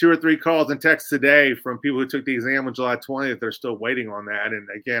 2 or 3 calls and texts today from people who took the exam on July 20th. They're still waiting on that. And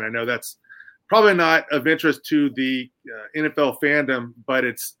again, I know that's probably not of interest to the NFL fandom, but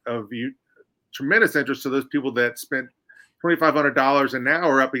it's of tremendous interest to those people that spent $2,500 and now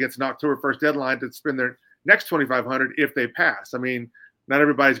are up against an October 1st deadline to spend their next $2,500 if they pass. I mean, not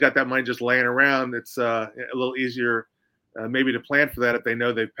everybody's got that money just laying around. It's a little easier maybe to plan for that if they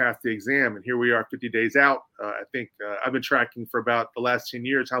know they've passed the exam. And here we are 50 days out. I think I've been tracking for about the last 10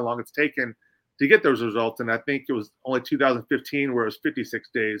 years how long it's taken to get those results. And I think it was only 2015 where it was 56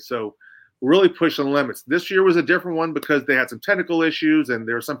 days. So we're really pushing the limits. This year was a different one because they had some technical issues and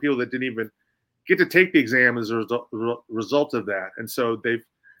there were some people that didn't even get to take the exam as a result of that. And so they've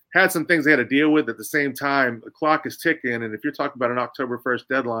had some things they had to deal with. At the same time, the clock is ticking. And if you're talking about an October 1st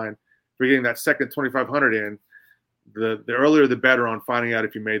deadline for getting that second 2,500 in, the earlier the better on finding out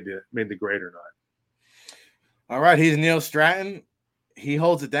if you made the grade or not. All right, he's Neil Stratton. He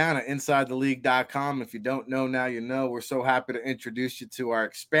holds it down at InsideTheLeague.com. If you don't know, now you know. We're so happy to introduce you to our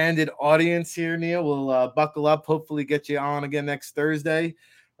expanded audience here, Neil. We'll buckle up, hopefully get you on again next Thursday.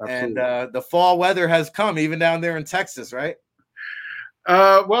 Absolutely. And the fall weather has come, even down there in Texas, right?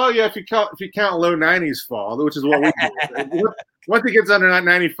 Well, yeah, if you count low 90s fall, which is what we do. Once it gets under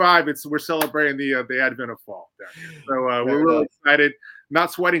 95, we're celebrating the advent of fall. So we're really excited.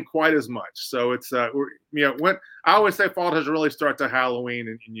 Not sweating quite as much. So it's when I always say fall doesn't really start to Halloween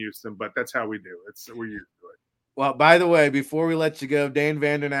in Houston, but that's how we do. We're used to it. Well, by the way, before we let you go, Dane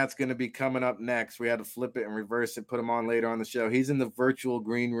Vandernat's going to be coming up next. We had to flip it and reverse it, put him on later on the show. He's in the virtual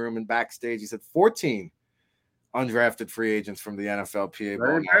green room and backstage. He said 14 undrafted free agents from the NFLPA.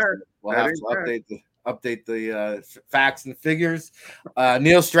 We'll have to update the facts and figures.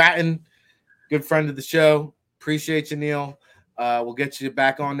 Neil Stratton, good friend of the show. Appreciate you, Neil. We'll get you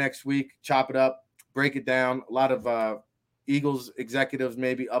back on next week, chop it up, break it down. A lot of Eagles executives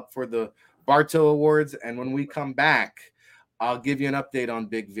maybe up for the Bartow Awards. And when we come back, I'll give you an update on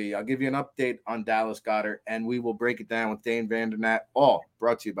Big V. I'll give you an update on Dallas Goedert, and we will break it down with Dane Vandernat, all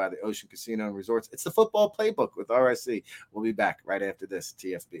brought to you by the Ocean Casino and Resorts. It's the Football Playbook with RSC. We'll be back right after this,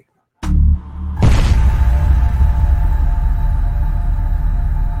 TFB.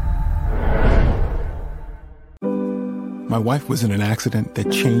 My wife was in an accident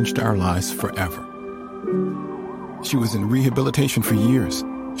that changed our lives forever. She was in rehabilitation for years.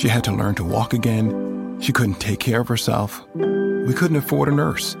 She had to learn to walk again. She couldn't take care of herself. We couldn't afford a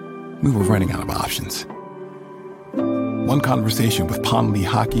nurse. We were running out of options. One conversation with Pond Lee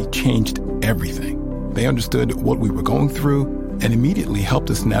Hockey changed everything. They understood what we were going through and immediately helped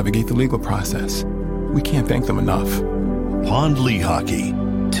us navigate the legal process. We can't thank them enough. Pond Lee Hockey.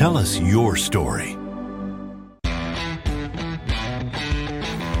 Tell us your story.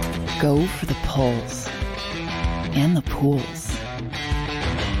 Go for the pulls and the pools.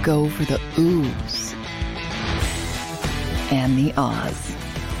 Go for the oohs and the ahs.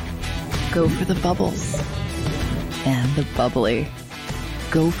 Go for the bubbles and the bubbly.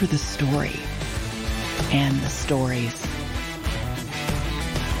 Go for the story and the stories.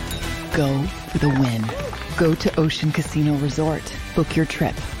 Go for the win. Go to Ocean Casino Resort. Book your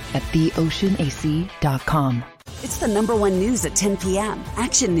trip. at theoceanac.com. It's the #1 news at 10 p.m.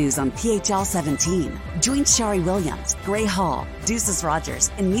 Action News on PHL 17. Join Shari Williams, Gray Hall, Deuces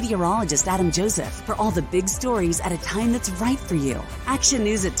Rogers, and meteorologist Adam Joseph for all the big stories at a time that's right for you. Action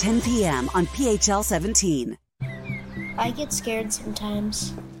News at 10 p.m. on PHL 17. I get scared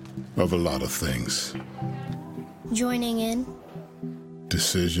sometimes. Of a lot of things. Joining in.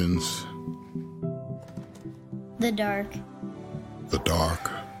 Decisions. The dark. The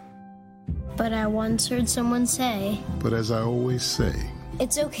dark. But I once heard someone say, But as I always say,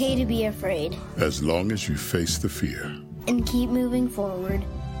 it's okay to be afraid. As long as you face the fear. And keep moving forward.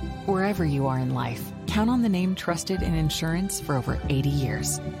 Wherever you are in life, count on the name trusted in insurance for over 80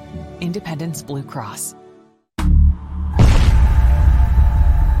 years. Independence Blue Cross.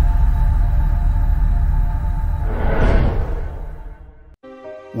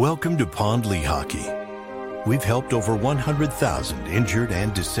 Welcome to Pond Lehocky. We've helped over 100,000 injured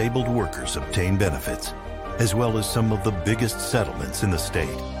and disabled workers obtain benefits, as well as some of the biggest settlements in the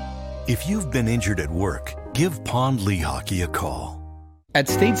state. If you've been injured at work, give Pond Lehocky a call. At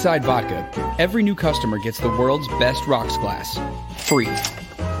Stateside Vodka, every new customer gets the world's best rocks glass. Free.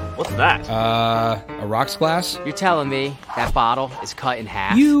 What's that? A rocks glass? You're telling me that bottle is cut in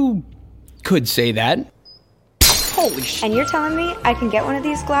half? You could say that. Holy shit. And you're telling me I can get one of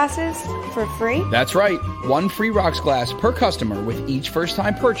these glasses for free? That's right. 1 free rocks glass per customer with each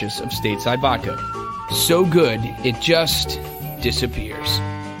first-time purchase of Stateside Vodka. So good, it just disappears.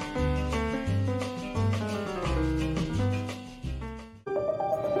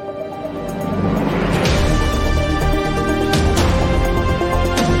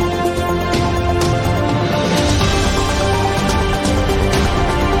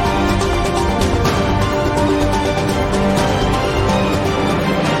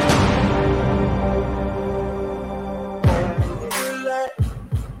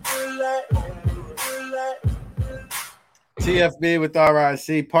 TFB with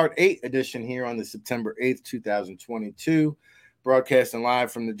RIC, Part 8 edition here on the September 8th, 2022. Broadcasting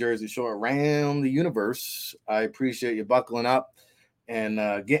live from the Jersey Shore around the universe. I appreciate you buckling up and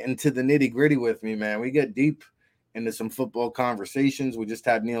getting to the nitty-gritty with me, man. We get deep into some football conversations. We just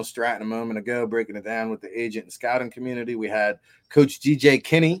had Neil Stratton a moment ago breaking it down with the agent and scouting community. We had Coach DJ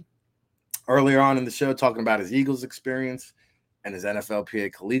Kinney earlier on in the show talking about his Eagles experience and his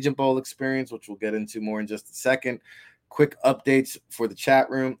NFLPA Collegiate Bowl experience, which we'll get into more in just a second. Quick updates for the chat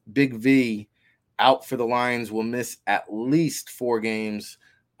room. Big V out for the Lions, will miss at least 4 games.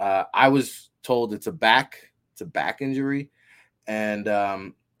 I was told it's a back injury. And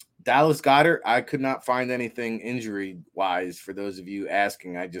Dallas Goedert, I could not find anything injury-wise for those of you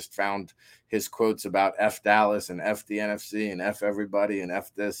asking. I just found his quotes about F Dallas and F the NFC and F everybody and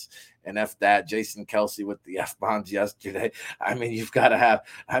F this and F that. Jason Kelsey with the F-bombs yesterday. I mean, you've got to have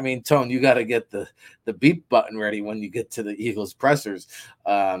 – I mean, Tone, you got to get the beep button ready when you get to the Eagles pressers.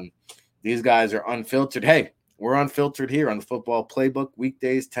 These guys are unfiltered. Hey, we're unfiltered here on the Football Playbook,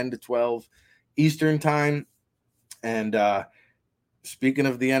 weekdays 10 to 12 Eastern time. And speaking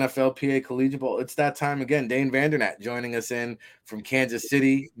of the NFLPA Collegiate Bowl, it's that time again. Dane Vandernat joining us in from Kansas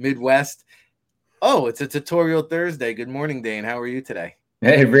City, Midwest. Oh, it's a Tutorial Thursday. Good morning, Dane. How are you today?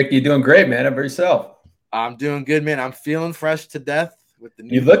 Hey, Rick, you doing great, man. How about yourself? I'm doing good, man. I'm feeling fresh to death with the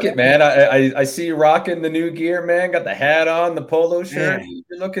new. You look it, man. I see you rocking the new gear, man. Got the hat on, the polo shirt. Man.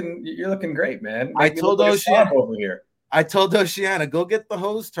 You're looking great, man. I told Oceana over here. I told Oceana, go get the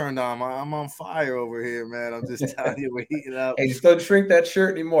hose turned on. I'm on fire over here, man. I'm just telling you, we're heating up. Hey, just don't shrink that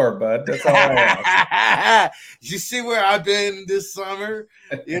shirt anymore, bud. That's all I ask. You see where I've been this summer?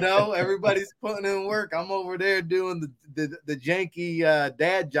 You know, everybody's putting in work. I'm over there doing the janky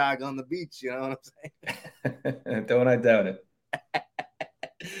dad jog on the beach. You know what I'm saying? Don't I doubt it.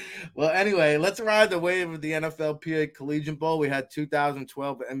 Well, anyway, let's ride the wave of the NFLPA Collegiate Bowl. We had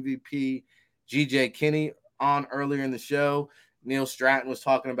 2012 MVP GJ Kinney on earlier in the show. Neil Stratton was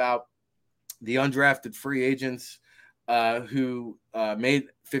talking about the undrafted free agents who made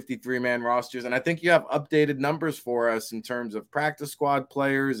 53-man rosters. And I think you have updated numbers for us in terms of practice squad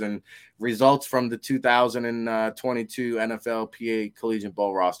players and results from the 2022 NFLPA Collegiate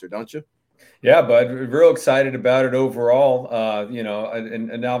Bowl roster, don't you? Yeah, bud, real excited about it overall.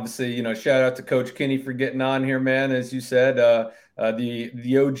 And obviously, shout out to Coach Kinney for getting on here, man. As you said,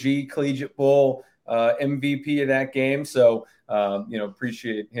 the OG Collegiate Bowl MVP of that game. So,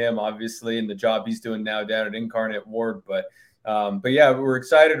 appreciate him obviously and the job he's doing now down at Incarnate Ward. But yeah, we're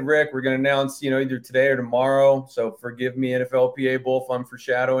excited, Rick. We're going to announce, either today or tomorrow. So forgive me, NFLPA Bowl, if I'm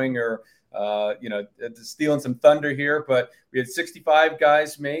foreshadowing or, stealing some thunder here. But we had 65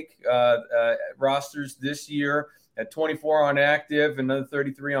 guys make rosters this year. had 24 on active, another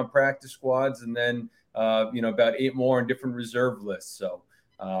 33 on practice squads, and then about 8 more on different reserve lists. So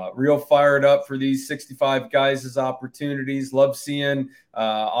real fired up for these 65 guys' opportunities. Love seeing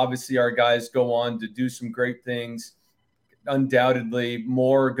obviously our guys go on to do some great things. Undoubtedly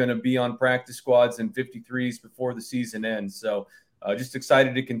more going to be on practice squads and 53s before the season ends. So just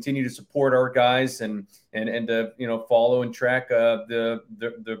excited to continue to support our guys and to follow and track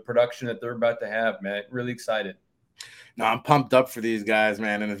the production that they're about to have, man. Really excited. No, I'm pumped up for these guys,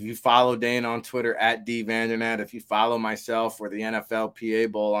 man. And if you follow Dane on Twitter at @DVandernet, if you follow myself or the NFL PA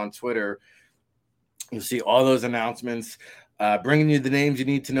Bowl on Twitter, you'll see all those announcements, bringing you the names you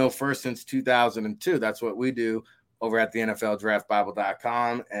need to know first since 2002. That's what we do over at the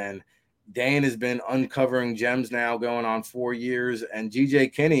NFLDraftBible.com. And Dane has been uncovering gems now going on 4 years. And G.J.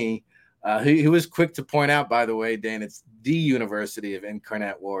 Kinney, he was quick to point out, by the way, Dane, it's the University of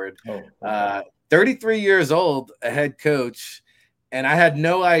Incarnate Word. 33 years old, a head coach. And I had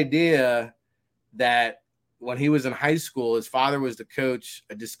no idea that when he was in high school, his father was the coach.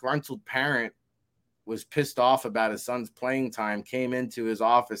 A disgruntled parent was pissed off about his son's playing time, came into his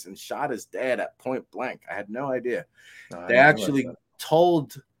office and shot his dad at point blank. I had no idea. They actually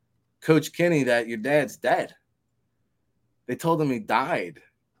told Coach Kinney that your dad's dead. They told him he died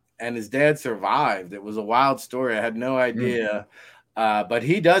and his dad survived. It was a wild story. I had no idea. But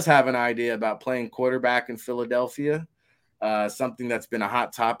he does have an idea about playing quarterback in Philadelphia, something that's been a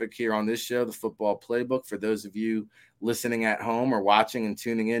hot topic here on this show, the Football Playbook. For those of you listening at home or watching and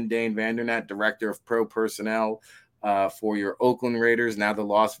tuning in, Dane Vandernet, Director of Pro Personnel for your Oakland Raiders, now the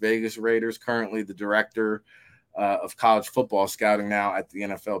Las Vegas Raiders, currently the Director of College Football Scouting now at the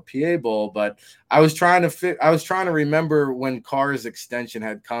NFL PA Bowl. But I was trying to remember when Carr's extension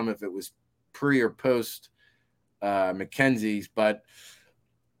had come, if it was pre or post McKenzie's. But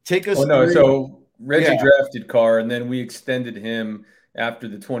take us through. So Reggie drafted Carr, and then we extended him after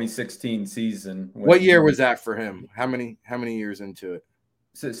the 2016 season. What year was that for him? How many years into it?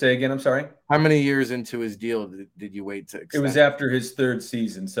 Say again, I'm sorry? How many years into his deal did you wait to extend? It was after his 3rd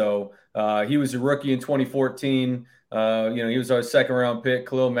season. So he was a rookie in 2014. He was our 2nd round pick.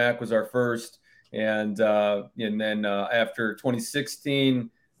 Khalil Mack was our 1st. And then after 2016,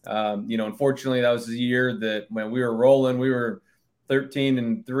 unfortunately, that was the year that when we were rolling, we were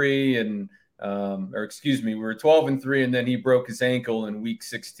 13-3 and we were 12-3, and then he broke his ankle in week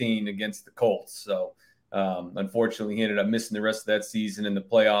 16 against the Colts. So unfortunately, he ended up missing the rest of that season in the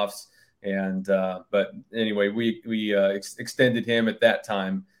playoffs. And but anyway, we extended him at that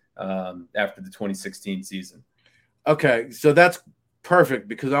time after the 2016 season. Okay, so that's perfect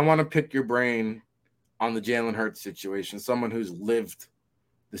because I want to pick your brain on the Jalen Hurts situation, someone who's lived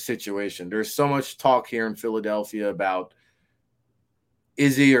the situation. There's so much talk here in Philadelphia about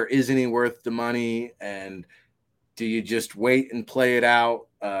is he or isn't he worth the money, and do you just wait and play it out?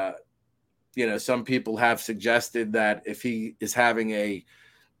 Some people have suggested that if he is having a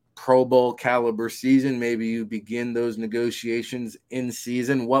Pro Bowl caliber season, maybe you begin those negotiations in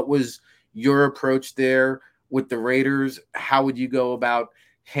season. What was your approach there with the Raiders? How would you go about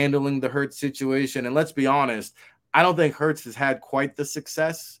handling the Hurts situation? And let's be honest, I don't think Hurts has had quite the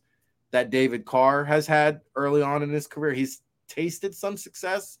success that David Carr has had early on in his career. He's tasted some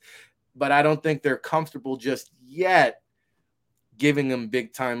success, but I don't think they're comfortable just yet giving him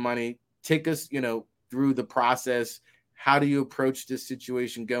big time money. Take us, through the process. How do you approach this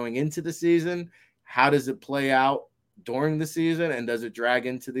situation going into the season? How does it play out during the season, and does it drag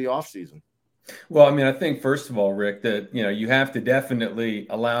into the offseason? Well, I think first of all, Rick, that you have to definitely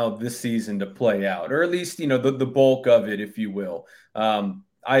allow this season to play out, or at least the bulk of it, if you will.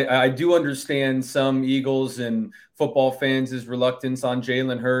 I do understand some Eagles and football fans' reluctance on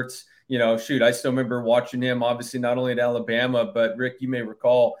Jalen Hurts. I still remember watching him, obviously not only at Alabama, but Rick, you may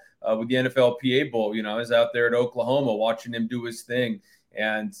recall with the NFL PA Bowl. I was out there at Oklahoma watching him do his thing,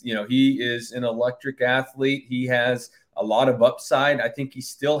 and he is an electric athlete. He has a lot of upside. I think he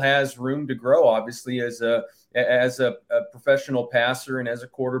still has room to grow, obviously, as a professional passer and as a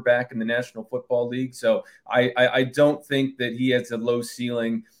quarterback in the National Football League. So I don't think that he has a low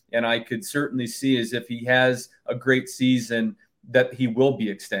ceiling, and I could certainly see as if he has a great season that he will be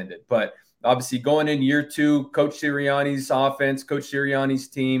extended. But obviously going in year 2, Coach Sirianni's offense, Coach Sirianni's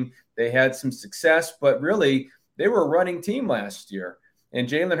team, they had some success, but really they were a running team last year. And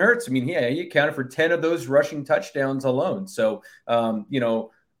Jalen Hurts, he accounted for 10 of those rushing touchdowns alone. So,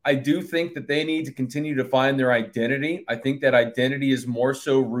 I do think that they need to continue to find their identity. I think that identity is more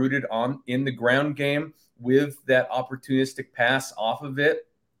so rooted in the ground game with that opportunistic pass off of it.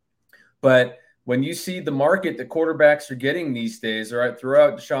 But when you see the market that quarterbacks are getting these days, all right, throw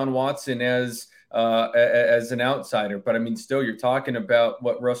out Deshaun Watson as as an outsider. But I mean, still, you're talking about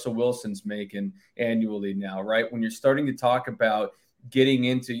what Russell Wilson's making annually now, right? When you're starting to talk about getting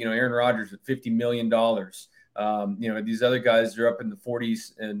into, Aaron Rodgers at $50 million, these other guys are up in the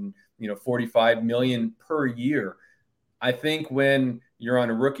 40s and, 45 million per year. I think when you're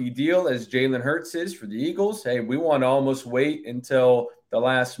on a rookie deal, as Jalen Hurts is for the Eagles, hey, we want to almost wait until the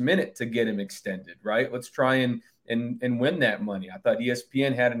last minute to get him extended, right? Let's try and win that money. I thought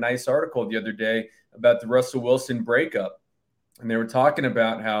ESPN had a nice article the other day about the Russell Wilson breakup. And they were talking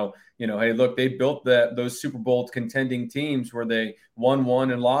about how, hey, look, they built those Super Bowl contending teams where they won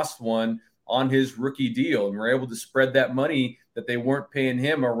one and lost one on his rookie deal, and were able to spread that money that they weren't paying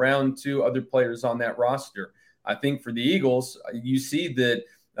him around to other players on that roster. I think for the Eagles, you see that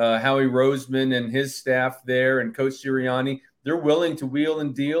Howie Roseman and his staff there and Coach Sirianni, they're willing to wheel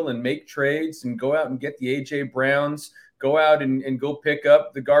and deal and make trades and go out and get the A.J. Browns, go out and go pick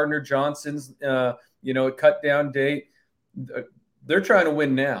up the Gardner Johnsons, cut down date. They're trying to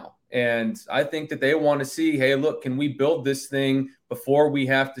win now. And I think that they want to see, hey, look, can we build this thing before we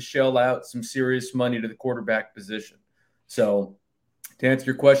have to shell out some serious money to the quarterback position? So to answer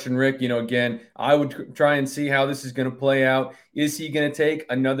your question, Rick, again, I would try and see how this is going to play out. Is he going to take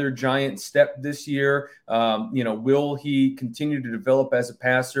another giant step this year? Will he continue to develop as a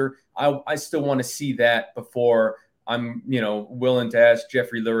passer? I still want to see that before I'm, willing to ask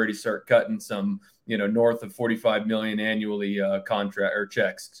Jeffrey Lurie to start cutting some, north of 45 million annually contract or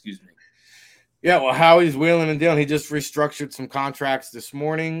checks, excuse me. Yeah, well, Howie's wheeling and dealing. He just restructured some contracts this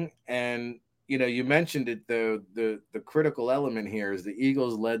morning, and you mentioned it, though. The critical element here is the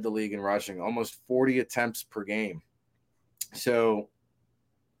Eagles led the league in rushing, almost 40 attempts per game. So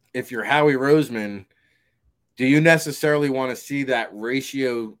if you're Howie Roseman, do you necessarily want to see that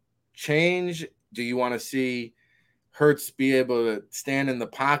ratio change? Do you want to see Hurts be able to stand in the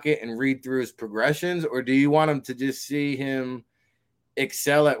pocket and read through his progressions? Or do you want him to just see him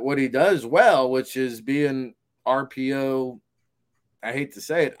excel at what he does well, which is being RPO, I hate to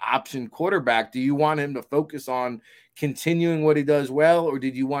say it, option quarterback? Do you want him to focus on continuing what he does well, or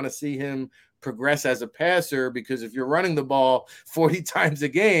did you want to see him progress as a passer? Because if you're running the ball 40 times a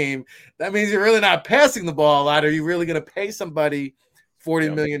game, that means you're really not passing the ball a lot. Are you really going to pay somebody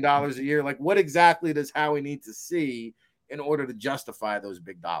 $40 million a year? Like, what exactly does Howie need to see in order to justify those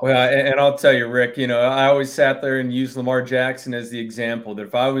big dollars? Well, and I'll tell you, Rick, I always sat there and used Lamar Jackson as the example that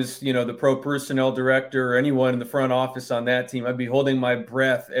if I was, the pro personnel director or anyone in the front office on that team, I'd be holding my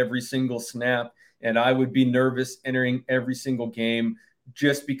breath every single snap, and I would be nervous entering every single game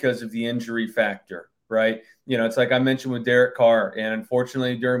just because of the injury factor, right? It's like I mentioned with Derek Carr, and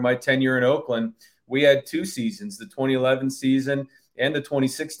unfortunately during my tenure in Oakland, we had two seasons, the 2011 season and the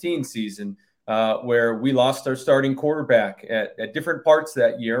 2016 season, where we lost our starting quarterback at different parts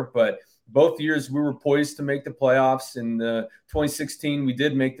that year. But both years we were poised to make the playoffs. In 2016, we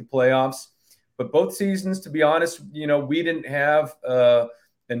did make the playoffs. But both seasons, to be honest, we didn't have I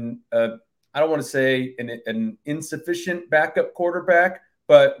don't want to say an insufficient backup quarterback,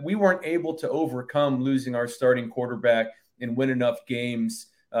 but we weren't able to overcome losing our starting quarterback and win enough games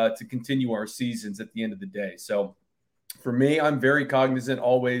to continue our seasons at the end of the day. So for me, I'm very cognizant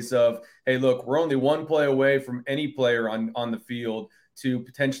always of, hey, look, we're only one play away from any player on the field to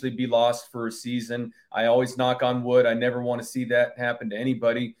potentially be lost for a season. I always knock on wood. I never want to see that happen to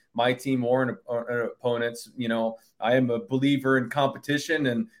anybody, my team or opponents. I am a believer in competition,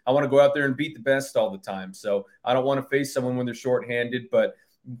 and I want to go out there and beat the best all the time. So I don't want to face someone when they're shorthanded. But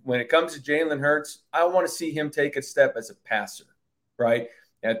when it comes to Jalen Hurts, I want to see him take a step as a passer, right?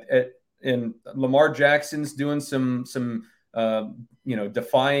 And Lamar Jackson's doing some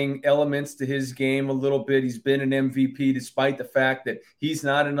defying elements to his game a little bit. He's been an MVP despite the fact that he's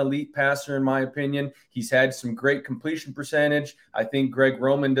not an elite passer, in my opinion. He's had some great completion percentage. I think Greg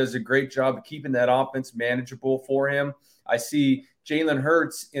Roman does a great job of keeping that offense manageable for him. I see Jalen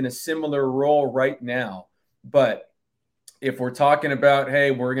Hurts in a similar role right now. But if we're talking about, hey,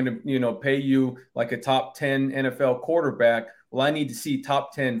 we're going to, pay you like a top 10 NFL quarterback, well, I need to see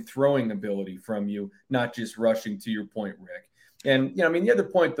top 10 throwing ability from you, not just rushing, to your point, Rick. And, the other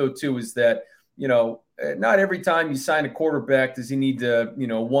point, though, too, is that, not every time you sign a quarterback does he need to,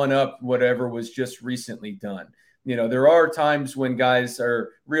 one up whatever was just recently done. There are times when guys are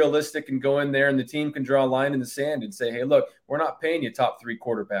realistic and go in there and the team can draw a line in the sand and say, hey, look, we're not paying you top 3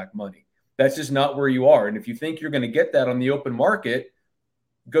 quarterback money. That's just not where you are. And if you think you're going to get that on the open market,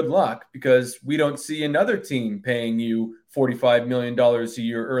 good luck, because we don't see another team paying you $45 million a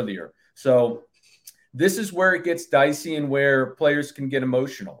year earlier. So this is where it gets dicey and where players can get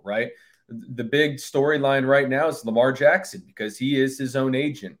emotional, right? The big storyline right now is Lamar Jackson, because he is his own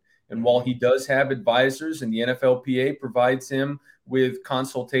agent. And while he does have advisors and the NFLPA provides him with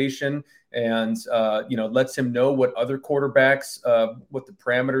consultation and, lets him know what other quarterbacks, what the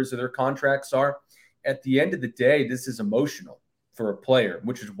parameters of their contracts are, at the end of the day, this is emotional for a player,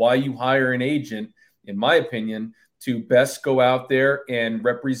 which is why you hire an agent, in my opinion, to best go out there and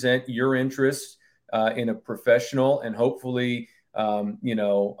represent your interests in a professional and hopefully,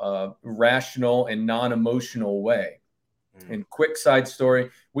 rational and non-emotional way. And quick side story,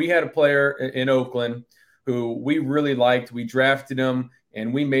 we had a player in Oakland who we really liked. We drafted him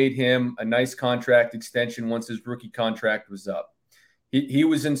and we made him a nice contract extension once his rookie contract was up. He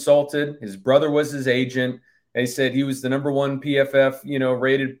was insulted. His brother was his agent. They said he was the number one PFF,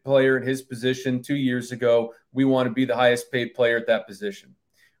 rated player at his position 2 years ago. We want to be the highest paid player at that position.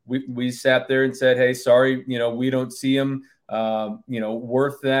 We sat there and said, hey, sorry, we don't see him,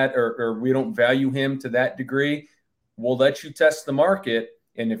 worth that, or we don't value him to that degree. We'll let you test the market.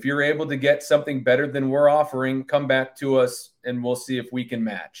 And if you're able to get something better than we're offering, come back to us and we'll see if we can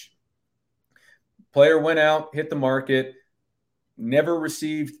match. Player went out, hit the market, never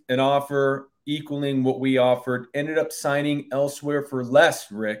received an offer equaling what we offered, ended up signing elsewhere for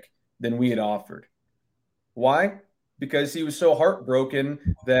less, Rick, than we had offered. Why? Because he was so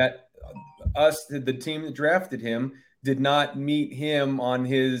heartbroken that us, the team that drafted him, did not meet him on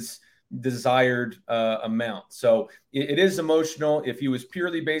his desired amount. So it is emotional. If he was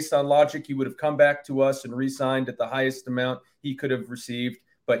purely based on logic, he would have come back to us and re-signed at the highest amount he could have received,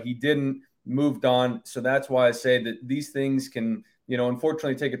 but he didn't, moved on. So that's why I say that these things can,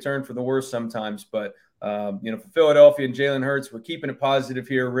 unfortunately take a turn for the worse sometimes. But, for Philadelphia and Jalen Hurts, we're keeping it positive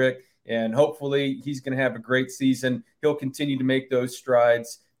here, Rick, and hopefully he's going to have a great season. He'll continue to make those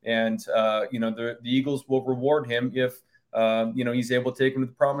strides, and, the Eagles will reward him if, he's able to take him to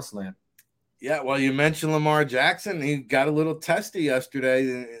the promised land. Yeah, well, you mentioned Lamar Jackson. He got a little testy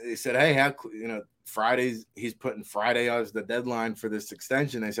yesterday. They said, hey, Fridays, he's putting Friday as the deadline for this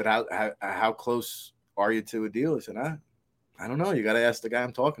extension. They said, how close are you to a deal? He said, I don't know. You got to ask the guy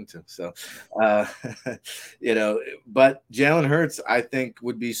I'm talking to. So, but Jalen Hurts, I think,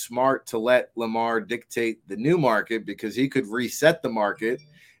 would be smart to let Lamar dictate the new market because he could reset the market.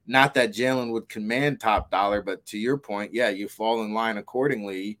 Not that Jalen would command top dollar, but to your point, yeah, you fall in line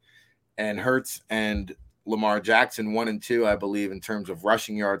accordingly. And Hurts and Lamar Jackson 1 and 2, I believe, in terms of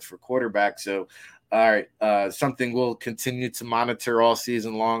rushing yards for quarterback. So, all right, something we'll continue to monitor all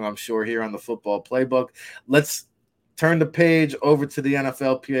season long, I'm sure, here on the Football Playbook. Let's turn the page over to the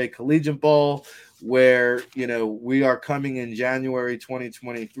NFLPA Collegiate Bowl, where, we are coming in January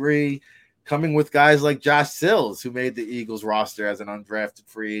 2023, coming with guys like Josh Sills, who made the Eagles roster as an undrafted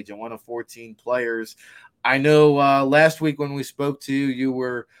free agent, one of 14 players. I know last week when we spoke to you, you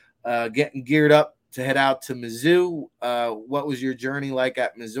were getting geared up to head out to Mizzou. What was your journey like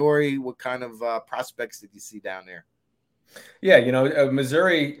at Missouri? What kind of prospects did you see down there? Yeah,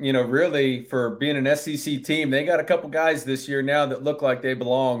 Missouri, really for being an SEC team, they got a couple guys this year now that look like they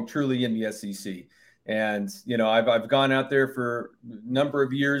belong truly in the SEC. And, I've gone out there for a number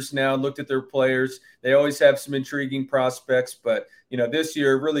of years now, looked at their players. They always have some intriguing prospects, but, this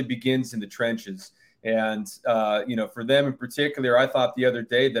year really begins in the trenches. And, for them in particular, I thought the other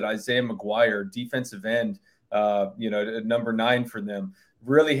day that Isaiah McGuire, defensive end, number 9 for them,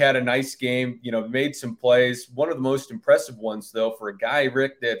 really had a nice game, made some plays. One of the most impressive ones, though, for a guy,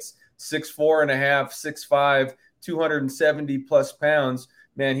 Rick, that's 6'4.5", 6'5", 270 plus pounds,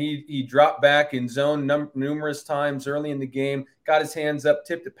 man, he dropped back in zone numerous times early in the game, got his hands up,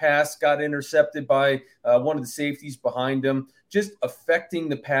 tipped a pass, got intercepted by one of the safeties behind him, just affecting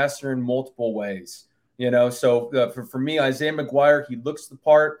the passer in multiple ways. So for me, Isaiah McGuire, he looks the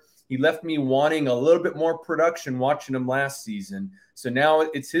part. He left me wanting a little bit more production watching him last season. So now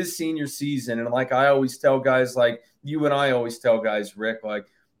it's his senior season. And like I always tell guys, like you and I always tell guys, Rick, like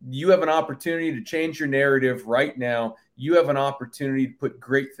you have an opportunity to change your narrative right now. You have an opportunity to put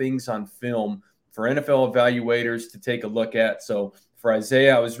great things on film for NFL evaluators to take a look at. So for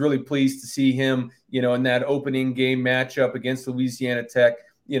Isaiah, I was really pleased to see him, in that opening game matchup against Louisiana Tech,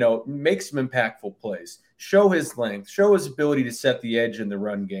 make some impactful plays, show his length, show his ability to set the edge in the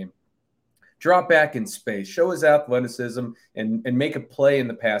run game, drop back in space, show his athleticism, and make a play in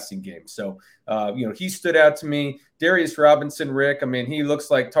the passing game. So, he stood out to me. Darius Robinson, Rick, he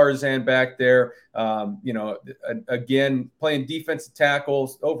looks like Tarzan back there. Again, playing defensive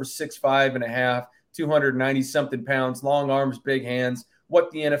tackles, over 6'5.5", 290-something pounds, long arms, big hands,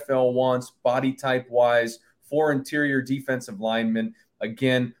 what the NFL wants, body type-wise, 4 interior defensive linemen.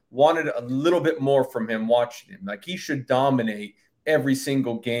 Again, wanted a little bit more from him watching him. Like he should dominate every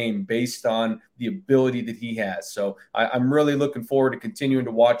single game based on the ability that he has. So I'm really looking forward to continuing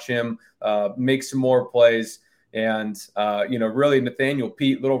to watch him make some more plays. And, really Nathaniel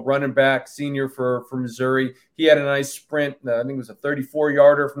Pete, little running back, senior for Missouri. He had a nice sprint. I think it was a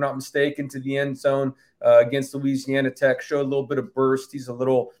 34-yarder, if I'm not mistaken, to the end zone against Louisiana Tech. Showed a little bit of burst. He's a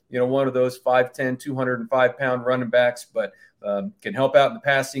little, one of those 5'10", 205-pound running backs, but can help out in the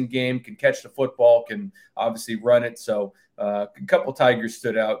passing game, can catch the football, can obviously run it. So a couple Tigers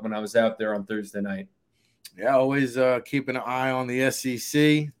stood out when I was out there on Thursday night. Yeah, always keeping an eye on the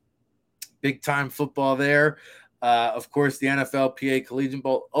SEC. Big-time football there. Of course, the NFLPA Collegiate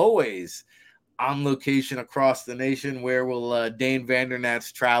Bowl, always on location across the nation. Where will Dane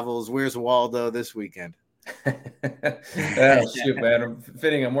Vandernat's travels? Where's Waldo this weekend? Oh, shoot, man.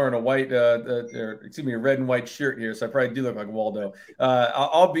 I'm wearing a white, a red and white shirt here, so I probably do look like Waldo.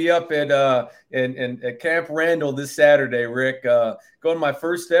 I'll be up at Camp Randall this Saturday, Rick. Going to my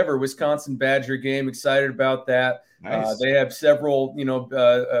first ever Wisconsin Badger game. Excited about that. Nice. They have several,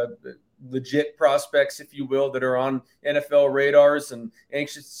 legit prospects, if you will, that are on NFL radars, and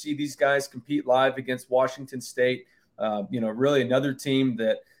anxious to see these guys compete live against Washington State. Really another team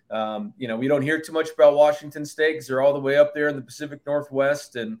that, we don't hear too much about Washington State because they're all the way up there in the Pacific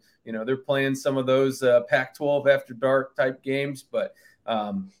Northwest, and, they're playing some of those Pac-12 after dark type games. But,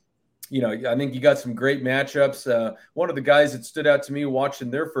 I think you got some great matchups. One of the guys that stood out to me watching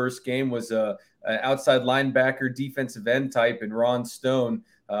their first game was an outside linebacker, defensive end type in Ron Stone,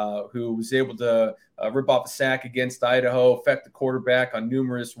 who was able to rip off a sack against Idaho, affect the quarterback on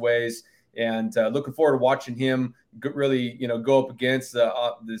numerous ways. And looking forward to watching him really, go up against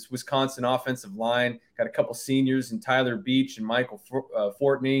this Wisconsin offensive line. Got a couple seniors in Tyler Beach and Michael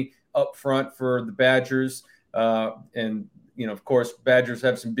Fortney up front for the Badgers. And, of course, Badgers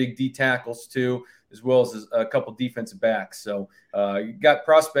have some big D tackles too, as well as a couple defensive backs. So you got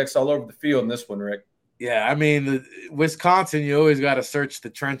prospects all over the field in this one, Rick. Yeah, I mean, Wisconsin, you always got to search the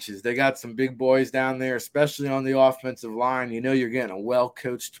trenches. They got some big boys down there, especially on the offensive line. You're getting a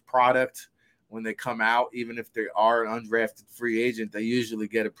well-coached product when they come out. Even if they are an undrafted free agent, they usually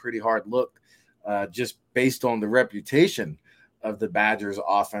get a pretty hard look just based on the reputation of the Badgers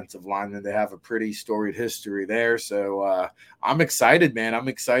offensive line, and they have a pretty storied history there. So I'm excited, man. I'm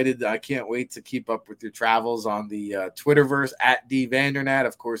excited. I can't wait to keep up with your travels on the Twitterverse at @DVandernat,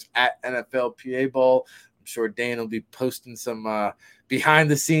 of course, at NFLPA Bowl. I'm sure Dane will be posting some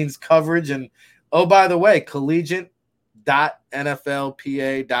behind-the-scenes coverage. And, oh, by the way,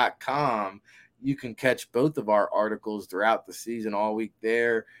 collegiate.nflpa.com. You can catch both of our articles throughout the season all week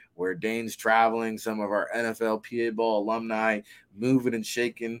there, where Dane's traveling, some of our NFLPA Bowl alumni moving and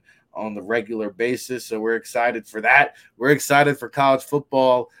shaking on the regular basis. So we're excited for that. We're excited for college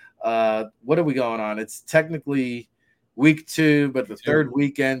football. What are we going on? It's technically week 2, but the third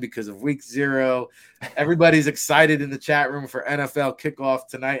weekend because of week 0. Everybody's excited in the chat room for NFL kickoff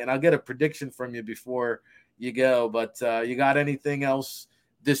tonight, and I'll get a prediction from you before you go. But you got anything else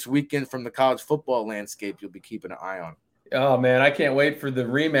this weekend from the college football landscape you'll be keeping an eye on? Oh, man, I can't wait for the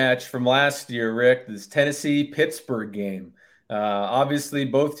rematch from last year, Rick, this Tennessee-Pittsburgh game. Obviously,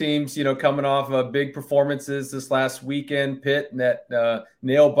 both teams, coming off of big performances this last weekend. Pitt, and that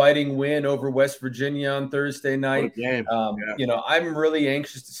nail-biting win over West Virginia on Thursday night. What a game. I'm really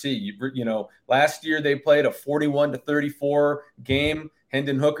anxious to see. Last year they played a 41-34 game.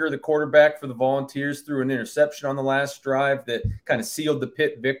 Hendon Hooker, the quarterback for the Volunteers, threw an interception on the last drive that kind of sealed the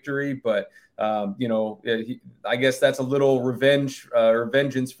Pitt victory. But, I guess that's a little revenge or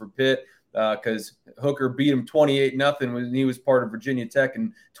vengeance for Pitt because Hooker beat him 28-0 when he was part of Virginia Tech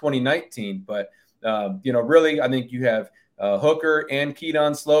in 2019. But, really, I think you have Hooker and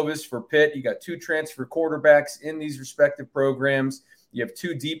Keaton Slovis for Pitt. You got 2 transfer quarterbacks in these respective programs. You have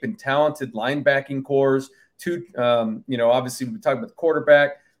 2 deep and talented linebacking cores. 2, obviously we talked about the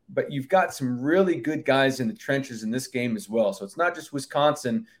quarterback, but you've got some really good guys in the trenches in this game as well. So it's not just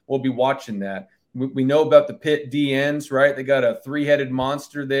Wisconsin. We'll be watching that. We know about the Pitt DNs, right? They got a 3-headed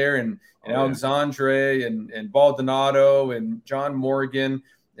monster there, and Alexandre and Baldonado and John Morgan,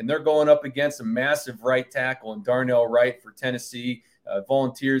 and they're going up against a massive right tackle and Darnell Wright for Tennessee.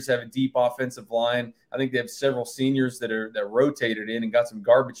 Volunteers have a deep offensive line. I think they have several seniors that rotated in and got some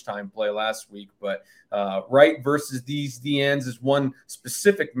garbage time play last week. But Wright versus these DNs is one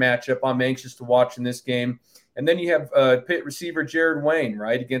specific matchup I'm anxious to watch in this game. And then you have Pitt receiver Jared Wayne,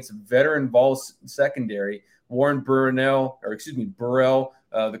 right, against a veteran Vol secondary. Warren Burrell,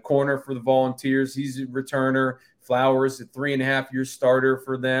 the corner for the Volunteers. He's a returner. Flowers, a 3.5-year starter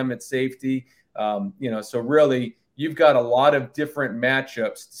for them at safety. So really, you've got a lot of different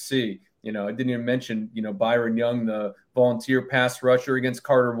matchups to see. I didn't even mention, Byron Young, the volunteer pass rusher against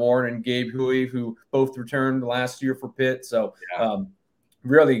Carter Warren and Gabe Huey, who both returned last year for Pitt. So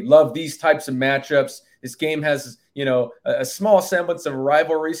really love these types of matchups. This game has, a small semblance of a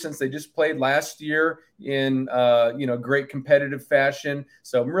rivalry since they just played last year in, great competitive fashion.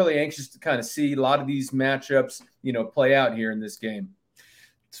 So I'm really anxious to kind of see a lot of these matchups, play out here in this game.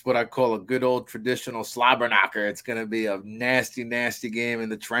 It's what I call a good old traditional slobber knocker. It's going to be a nasty, nasty game in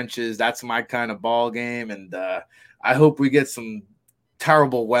the trenches. That's my kind of ball game. And I hope we get some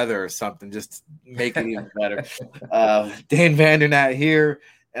terrible weather or something, just to make it even better. Dane Vandernat here,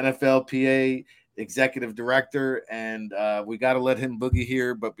 NFLPA Executive Director, and we got to let him boogie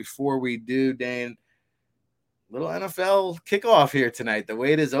here. But before we do, Dane, little NFL kickoff here tonight. The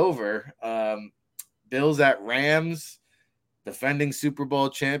wait is over. Bills at Rams, defending Super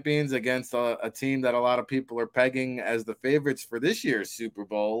Bowl champions against a team that a lot of people are pegging as the favorites for this year's Super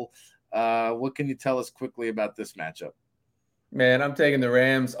Bowl. What can you tell us quickly about this matchup? Man, I'm taking the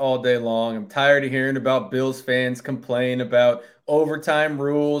Rams all day long. I'm tired of hearing about Bills fans complain about overtime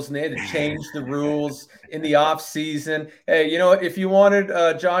rules, and they had to change the rules in the offseason. Hey, you know what? If you wanted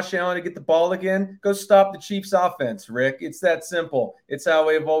Josh Allen to get the ball again, go stop the Chiefs' offense, Rick. It's that simple. It's how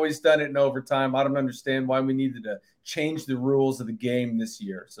we've always done it in overtime. I don't understand why we needed to change the rules of the game this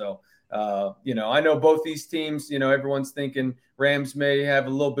year. So, I know both these teams, everyone's thinking Rams may have a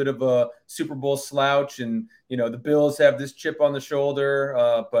little bit of a Super Bowl slouch, and, the Bills have this chip on the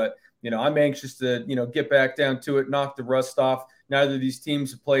shoulder. But I'm anxious to, get back down to it, knock the rust off. Neither of these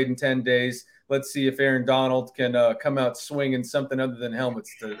teams have played in 10 days. Let's see if Aaron Donald can come out swinging something other than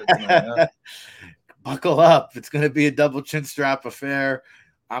helmets tonight. Huh? Buckle up. It's going to be a double chin strap affair.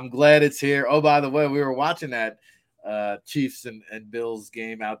 I'm glad it's here. Oh, by the way, we were watching that Chiefs and Bills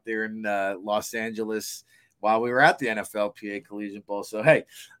game out there in Los Angeles while we were at the NFLPA Collegiate Bowl. So, hey,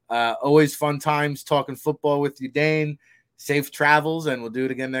 always fun times talking football with you, Dane. Safe travels, and we'll do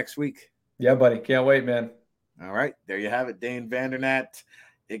it again next week. Yeah, buddy. Can't wait, man. All right. There you have it. Dane Vandernat,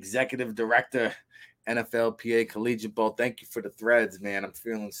 Executive Director, NFLPA Collegiate Bowl. Thank you for the threads, man. I'm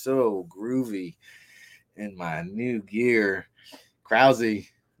feeling so groovy in my new gear. Krause,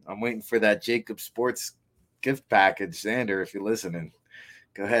 I'm waiting for that JAKIB Sports gift package. Xander, if you're listening,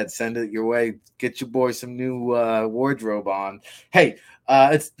 go ahead, send it your way. Get your boy some new wardrobe on. Hey,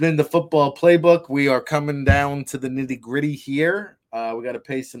 it's been the Football Playbook. We are coming down to the nitty-gritty here. We got to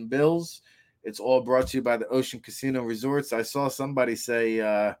pay some bills. It's all brought to you by the Ocean Casino Resorts. I saw somebody say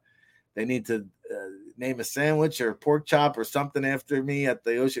they need to name a sandwich or pork chop or something after me at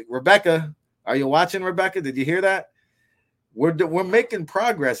the Ocean. Rebecca, are you watching, Rebecca? Did you hear that? We're making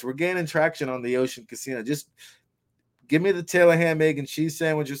progress. We're gaining traction on the Ocean Casino. Just give me the Taylor ham, egg, and cheese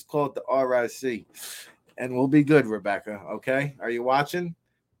sandwich. Just call it the RIC, and we'll be good, Rebecca. Okay? Are you watching?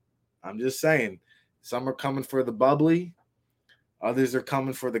 I'm just saying. Some are coming for the bubbly. Others are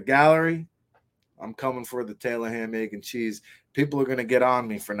coming for the gallery. I'm coming for the Taylor ham, egg, and cheese. People are going to get on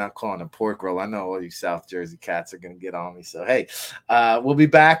me for not calling it pork roll. I know all you South Jersey cats are going to get on me. So, hey, we'll be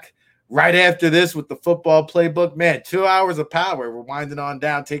back right after this with the Football Playbook. Man, 2 hours of power. We're winding on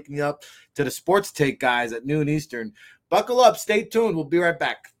down, taking you up to the Sports Take guys at noon Eastern. Buckle up. Stay tuned. We'll be right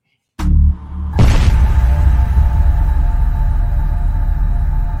back.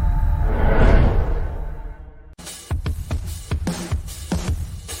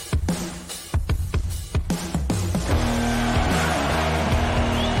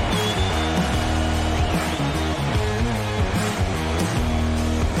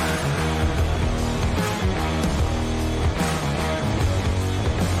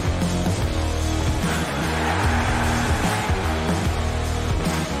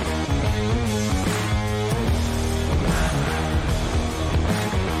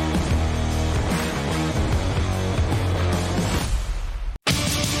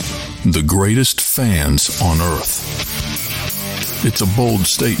 The greatest fans on earth. It's a bold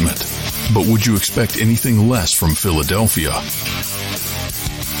statement, but would you expect anything less from Philadelphia?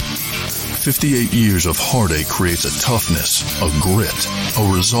 58 years of heartache creates a toughness, a grit,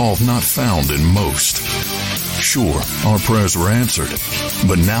 a resolve not found in most. Sure, our prayers were answered,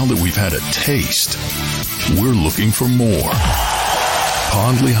 but now that we've had a taste, we're looking for more.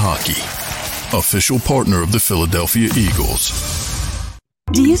 Pondley Hockey, official partner of the Philadelphia Eagles.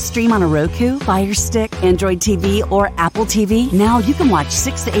 Do you stream on a Roku, Fire Stick, Android TV, or Apple TV? Now you can watch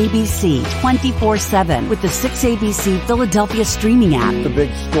 6ABC 24/7 with the 6ABC Philadelphia streaming app. The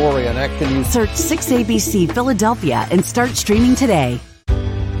big story on Action News. Search 6ABC Philadelphia and start streaming today.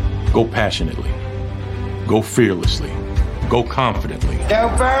 Go passionately. Go fearlessly. Go confidently.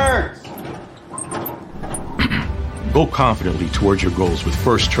 Go Birds! Go confidently towards your goals with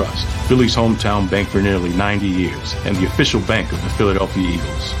First Trust, Philly's hometown bank for nearly 90 years and the official bank of the Philadelphia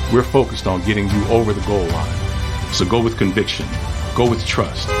Eagles. We're focused on getting you over the goal line. So go with conviction, go with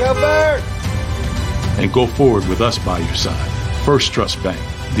trust, Go Birds! And go forward with us by your side. First Trust Bank,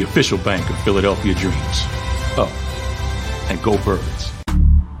 the official bank of Philadelphia dreams. Oh, and go Birds.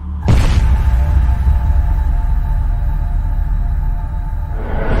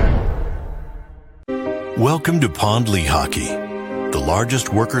 Welcome to Pond Lehocky, the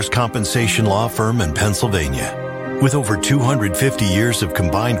largest workers' compensation law firm in Pennsylvania. With over 250 years of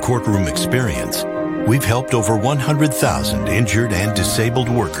combined courtroom experience, we've helped over 100,000 injured and disabled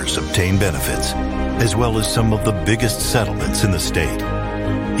workers obtain benefits, as well as some of the biggest settlements in the state.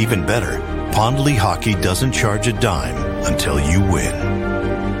 Even better, Pond Lehocky doesn't charge a dime until you win.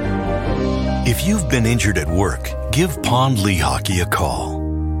 If you've been injured at work, give Pond Lehocky a call.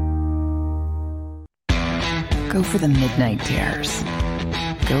 Go for the midnight dares.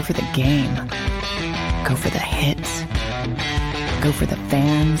 Go for the game. Go for the hits. Go for the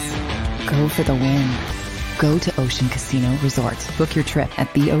fans. Go for the win. Go to Ocean Casino Resort. Book your trip at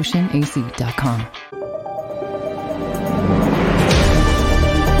theoceanac.com.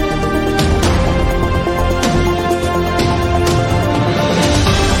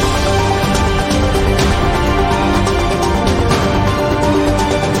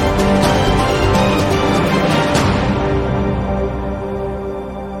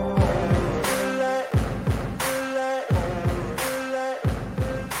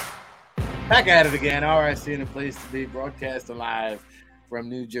 Back at it again. RIC in a place to be, broadcasting live from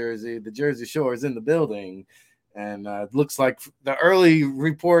New Jersey. The Jersey Shore is in the building, and it looks like the early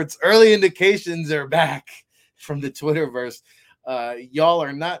reports, early indications are back from the Twitterverse. Y'all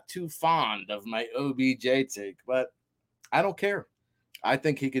are not too fond of my OBJ take, but I don't care. I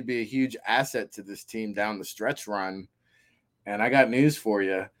think he could be a huge asset to this team down the stretch run, and I got news for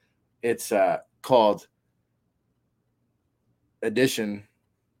you. It's called addition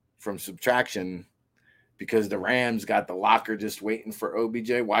from subtraction, because the Rams got the locker just waiting for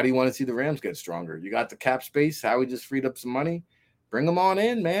OBJ. Why do you want to see the Rams get stronger? You got the cap space. Howie just freed up some money. Bring them on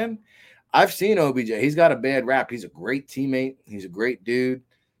in, man. I've seen OBJ. He's got a bad rap. He's a great teammate. He's a great dude.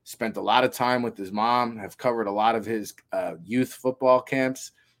 Spent a lot of time with his mom. Have covered a lot of his youth football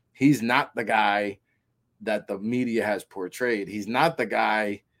camps. He's not the guy that the media has portrayed. He's not the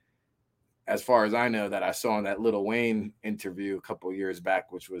guy, as far as I know, that I saw in that Lil Wayne interview a couple of years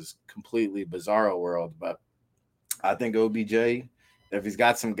back, which was completely bizarro world. But I think OBJ, if he's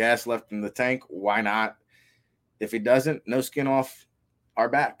got some gas left in the tank, why not? If he doesn't, no skin off our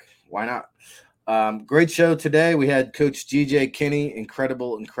back. Why not? Great show today. We had Coach GJ Kinney,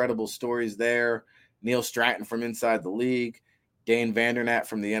 incredible stories there. Neil Stratton from Inside the League, Dane Vandernat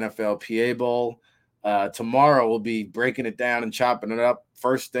from the NFL PA Bowl. Tomorrow we'll be breaking it down and chopping it up.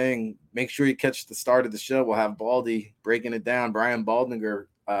 First thing, make sure you catch the start of the show. We'll have Baldy breaking it down. Brian Baldinger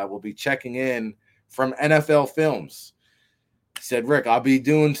will be checking in from NFL Films. He said, Rick, I'll be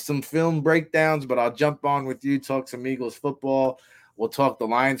doing some film breakdowns, but I'll jump on with you, talk some Eagles football. We'll talk the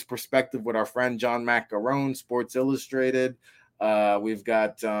Lions perspective with our friend John Macarone, Sports Illustrated. We've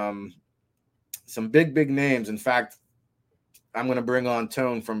got some big names. In fact, I'm going to bring on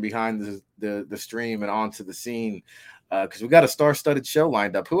Tone from behind the stream and onto the scene because we got a star-studded show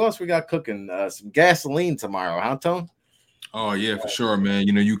lined up. Who else we got cooking? Some gasoline tomorrow, huh, Tone? Oh yeah, for sure, man.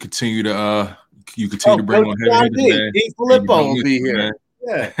 You know, you continue to bring on heavy hitters, man. D. Filippo will be here. Man.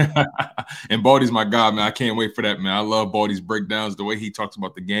 Yeah. And Baldy's my guy, man. I can't wait for that, man. I love Baldy's breakdowns, the way he talks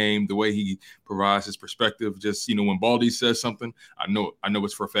about the game, the way he provides his perspective. Just, you know, when Baldy says something, I know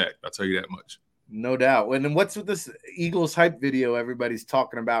it's for a fact. I'll tell you that much. No doubt. And what's with this Eagles hype video everybody's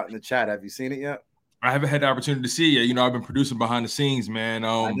talking about in the chat? Have you seen it yet? I haven't had the opportunity to see it yet. You know, I've been producing behind the scenes, man.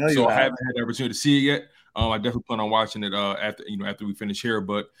 I haven't had the opportunity to see it yet. I definitely plan on watching it after we finish here.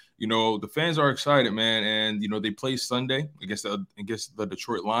 But you know, the fans are excited, man, and you know they play Sunday against the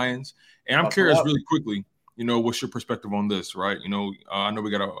Detroit Lions. And I'm curious, really quickly, you know, what's your perspective on this, right? You know, I know we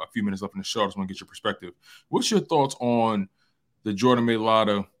got a few minutes left in the show. I just want to get your perspective. What's your thoughts on the Jordan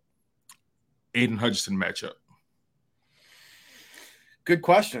Mailata, Aiden Hutchinson matchup? Good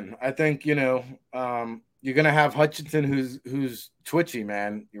question. I think, you know, you're going to have Hutchinson who's twitchy,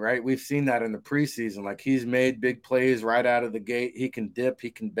 man, right? We've seen that in the preseason. Like, he's made big plays right out of the gate. He can dip,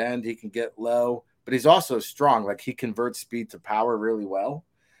 he can bend, he can get low, but he's also strong. Like, he converts speed to power really well.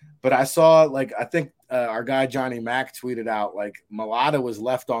 But I saw, like, I think our guy Johnny Mack tweeted out, like, Mailata was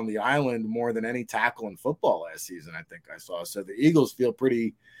left on the island more than any tackle in football last season, I think I saw. So the Eagles feel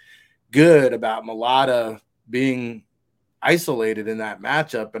pretty good about Mailata being isolated in that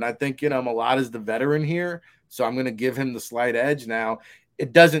matchup. And I think, you know, Mailata's the veteran here, So I'm going to give him the slight edge now.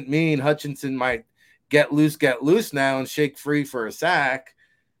 It doesn't mean Hutchinson might get loose now and shake free for a sack.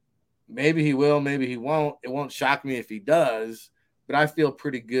 Maybe he will, maybe he won't. It won't shock me if he does, but I feel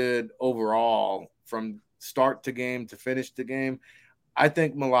pretty good overall from start to game to finish the game. I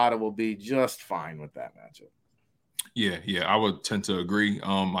think Mulata will be just fine with that matchup. Yeah, I would tend to agree.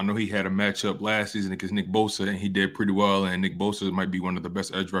 I know he had a matchup last season against Nick Bosa, and he did pretty well. And Nick Bosa might be one of the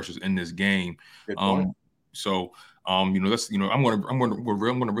best edge rushers in this game. Good point. So, that's I'm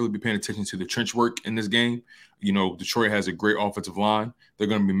gonna really be paying attention to the trench work in this game. Detroit has a great offensive line. They're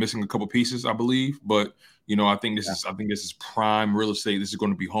gonna be missing a couple pieces, I believe, but I think this is prime real estate. This is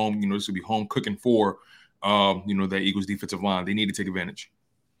going to be home. This will be home cooking for that Eagles defensive line. They need to take advantage.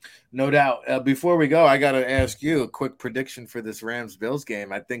 No doubt. Before we go, I got to ask you a quick prediction for this Rams-Bills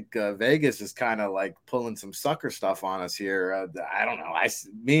game. I think Vegas is kind of like pulling some sucker stuff on us here. I don't know.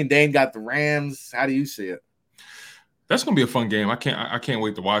 Me and Dane got the Rams. How do you see it? That's going to be a fun game. I can't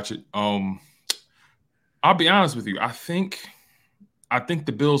wait to watch it. I'll be honest with you. I think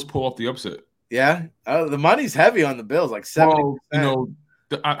the Bills pull off the upset. Yeah, the money's heavy on the Bills, like 70%.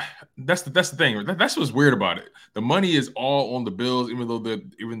 That's the thing. That's what's weird about it. The money is all on the Bills, even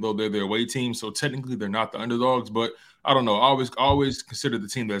though they're their away team. So technically, they're not the underdogs. But I don't know. I always consider the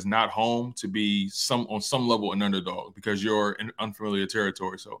team that's not home to be on some level an underdog because you're in unfamiliar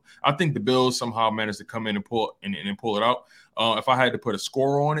territory. So I think the Bills somehow managed to come in and pull it out. If I had to put a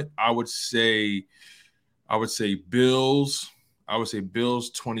score on it, I would say Bills. I would say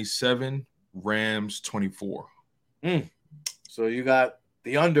Bills 27, Rams 24. So you got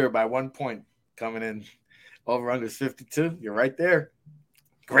the under by 1 point coming in. Over under 52. You're right there.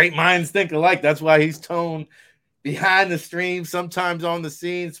 Great minds think alike. That's why he's Tone behind the stream, sometimes on the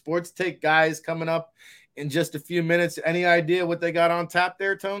scene. Sports Take guys coming up in just a few minutes. Any idea what they got on tap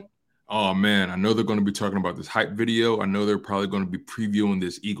there, Tone? Oh, man. I know they're going to be talking about this hype video. I know they're probably going to be previewing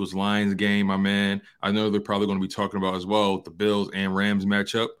this Eagles-Lions game, my man. I know they're probably going to be talking about as well the Bills and Rams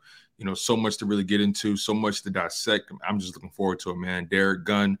matchup. So much to really get into, so much to dissect. I'm just looking forward to it, man. Derek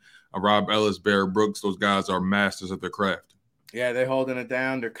Gunn, Rob Ellis, Barrett Brooks, those guys are masters of their craft. Yeah, they're holding it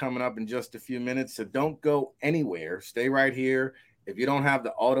down. They're coming up in just a few minutes, so don't go anywhere. Stay right here. If you don't have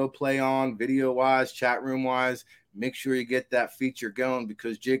the autoplay on, video-wise, chat room-wise, make sure you get that feature going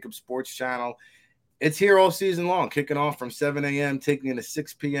because JAKIB Sports Channel, it's here all season long, kicking off from 7 a.m., taking it to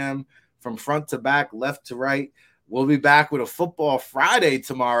 6 p.m., from front to back, left to right. We'll be back with a Football Friday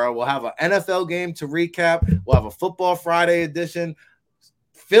tomorrow. We'll have an NFL game to recap. We'll have a Football Friday edition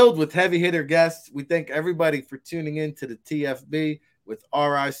filled with heavy hitter guests. We thank everybody for tuning in to the TFB with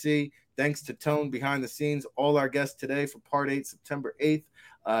RIC. Thanks to Tone behind the scenes, all our guests today for Part 8, September 8th,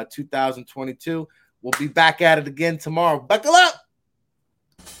 2022. We'll be back at it again tomorrow. Buckle up!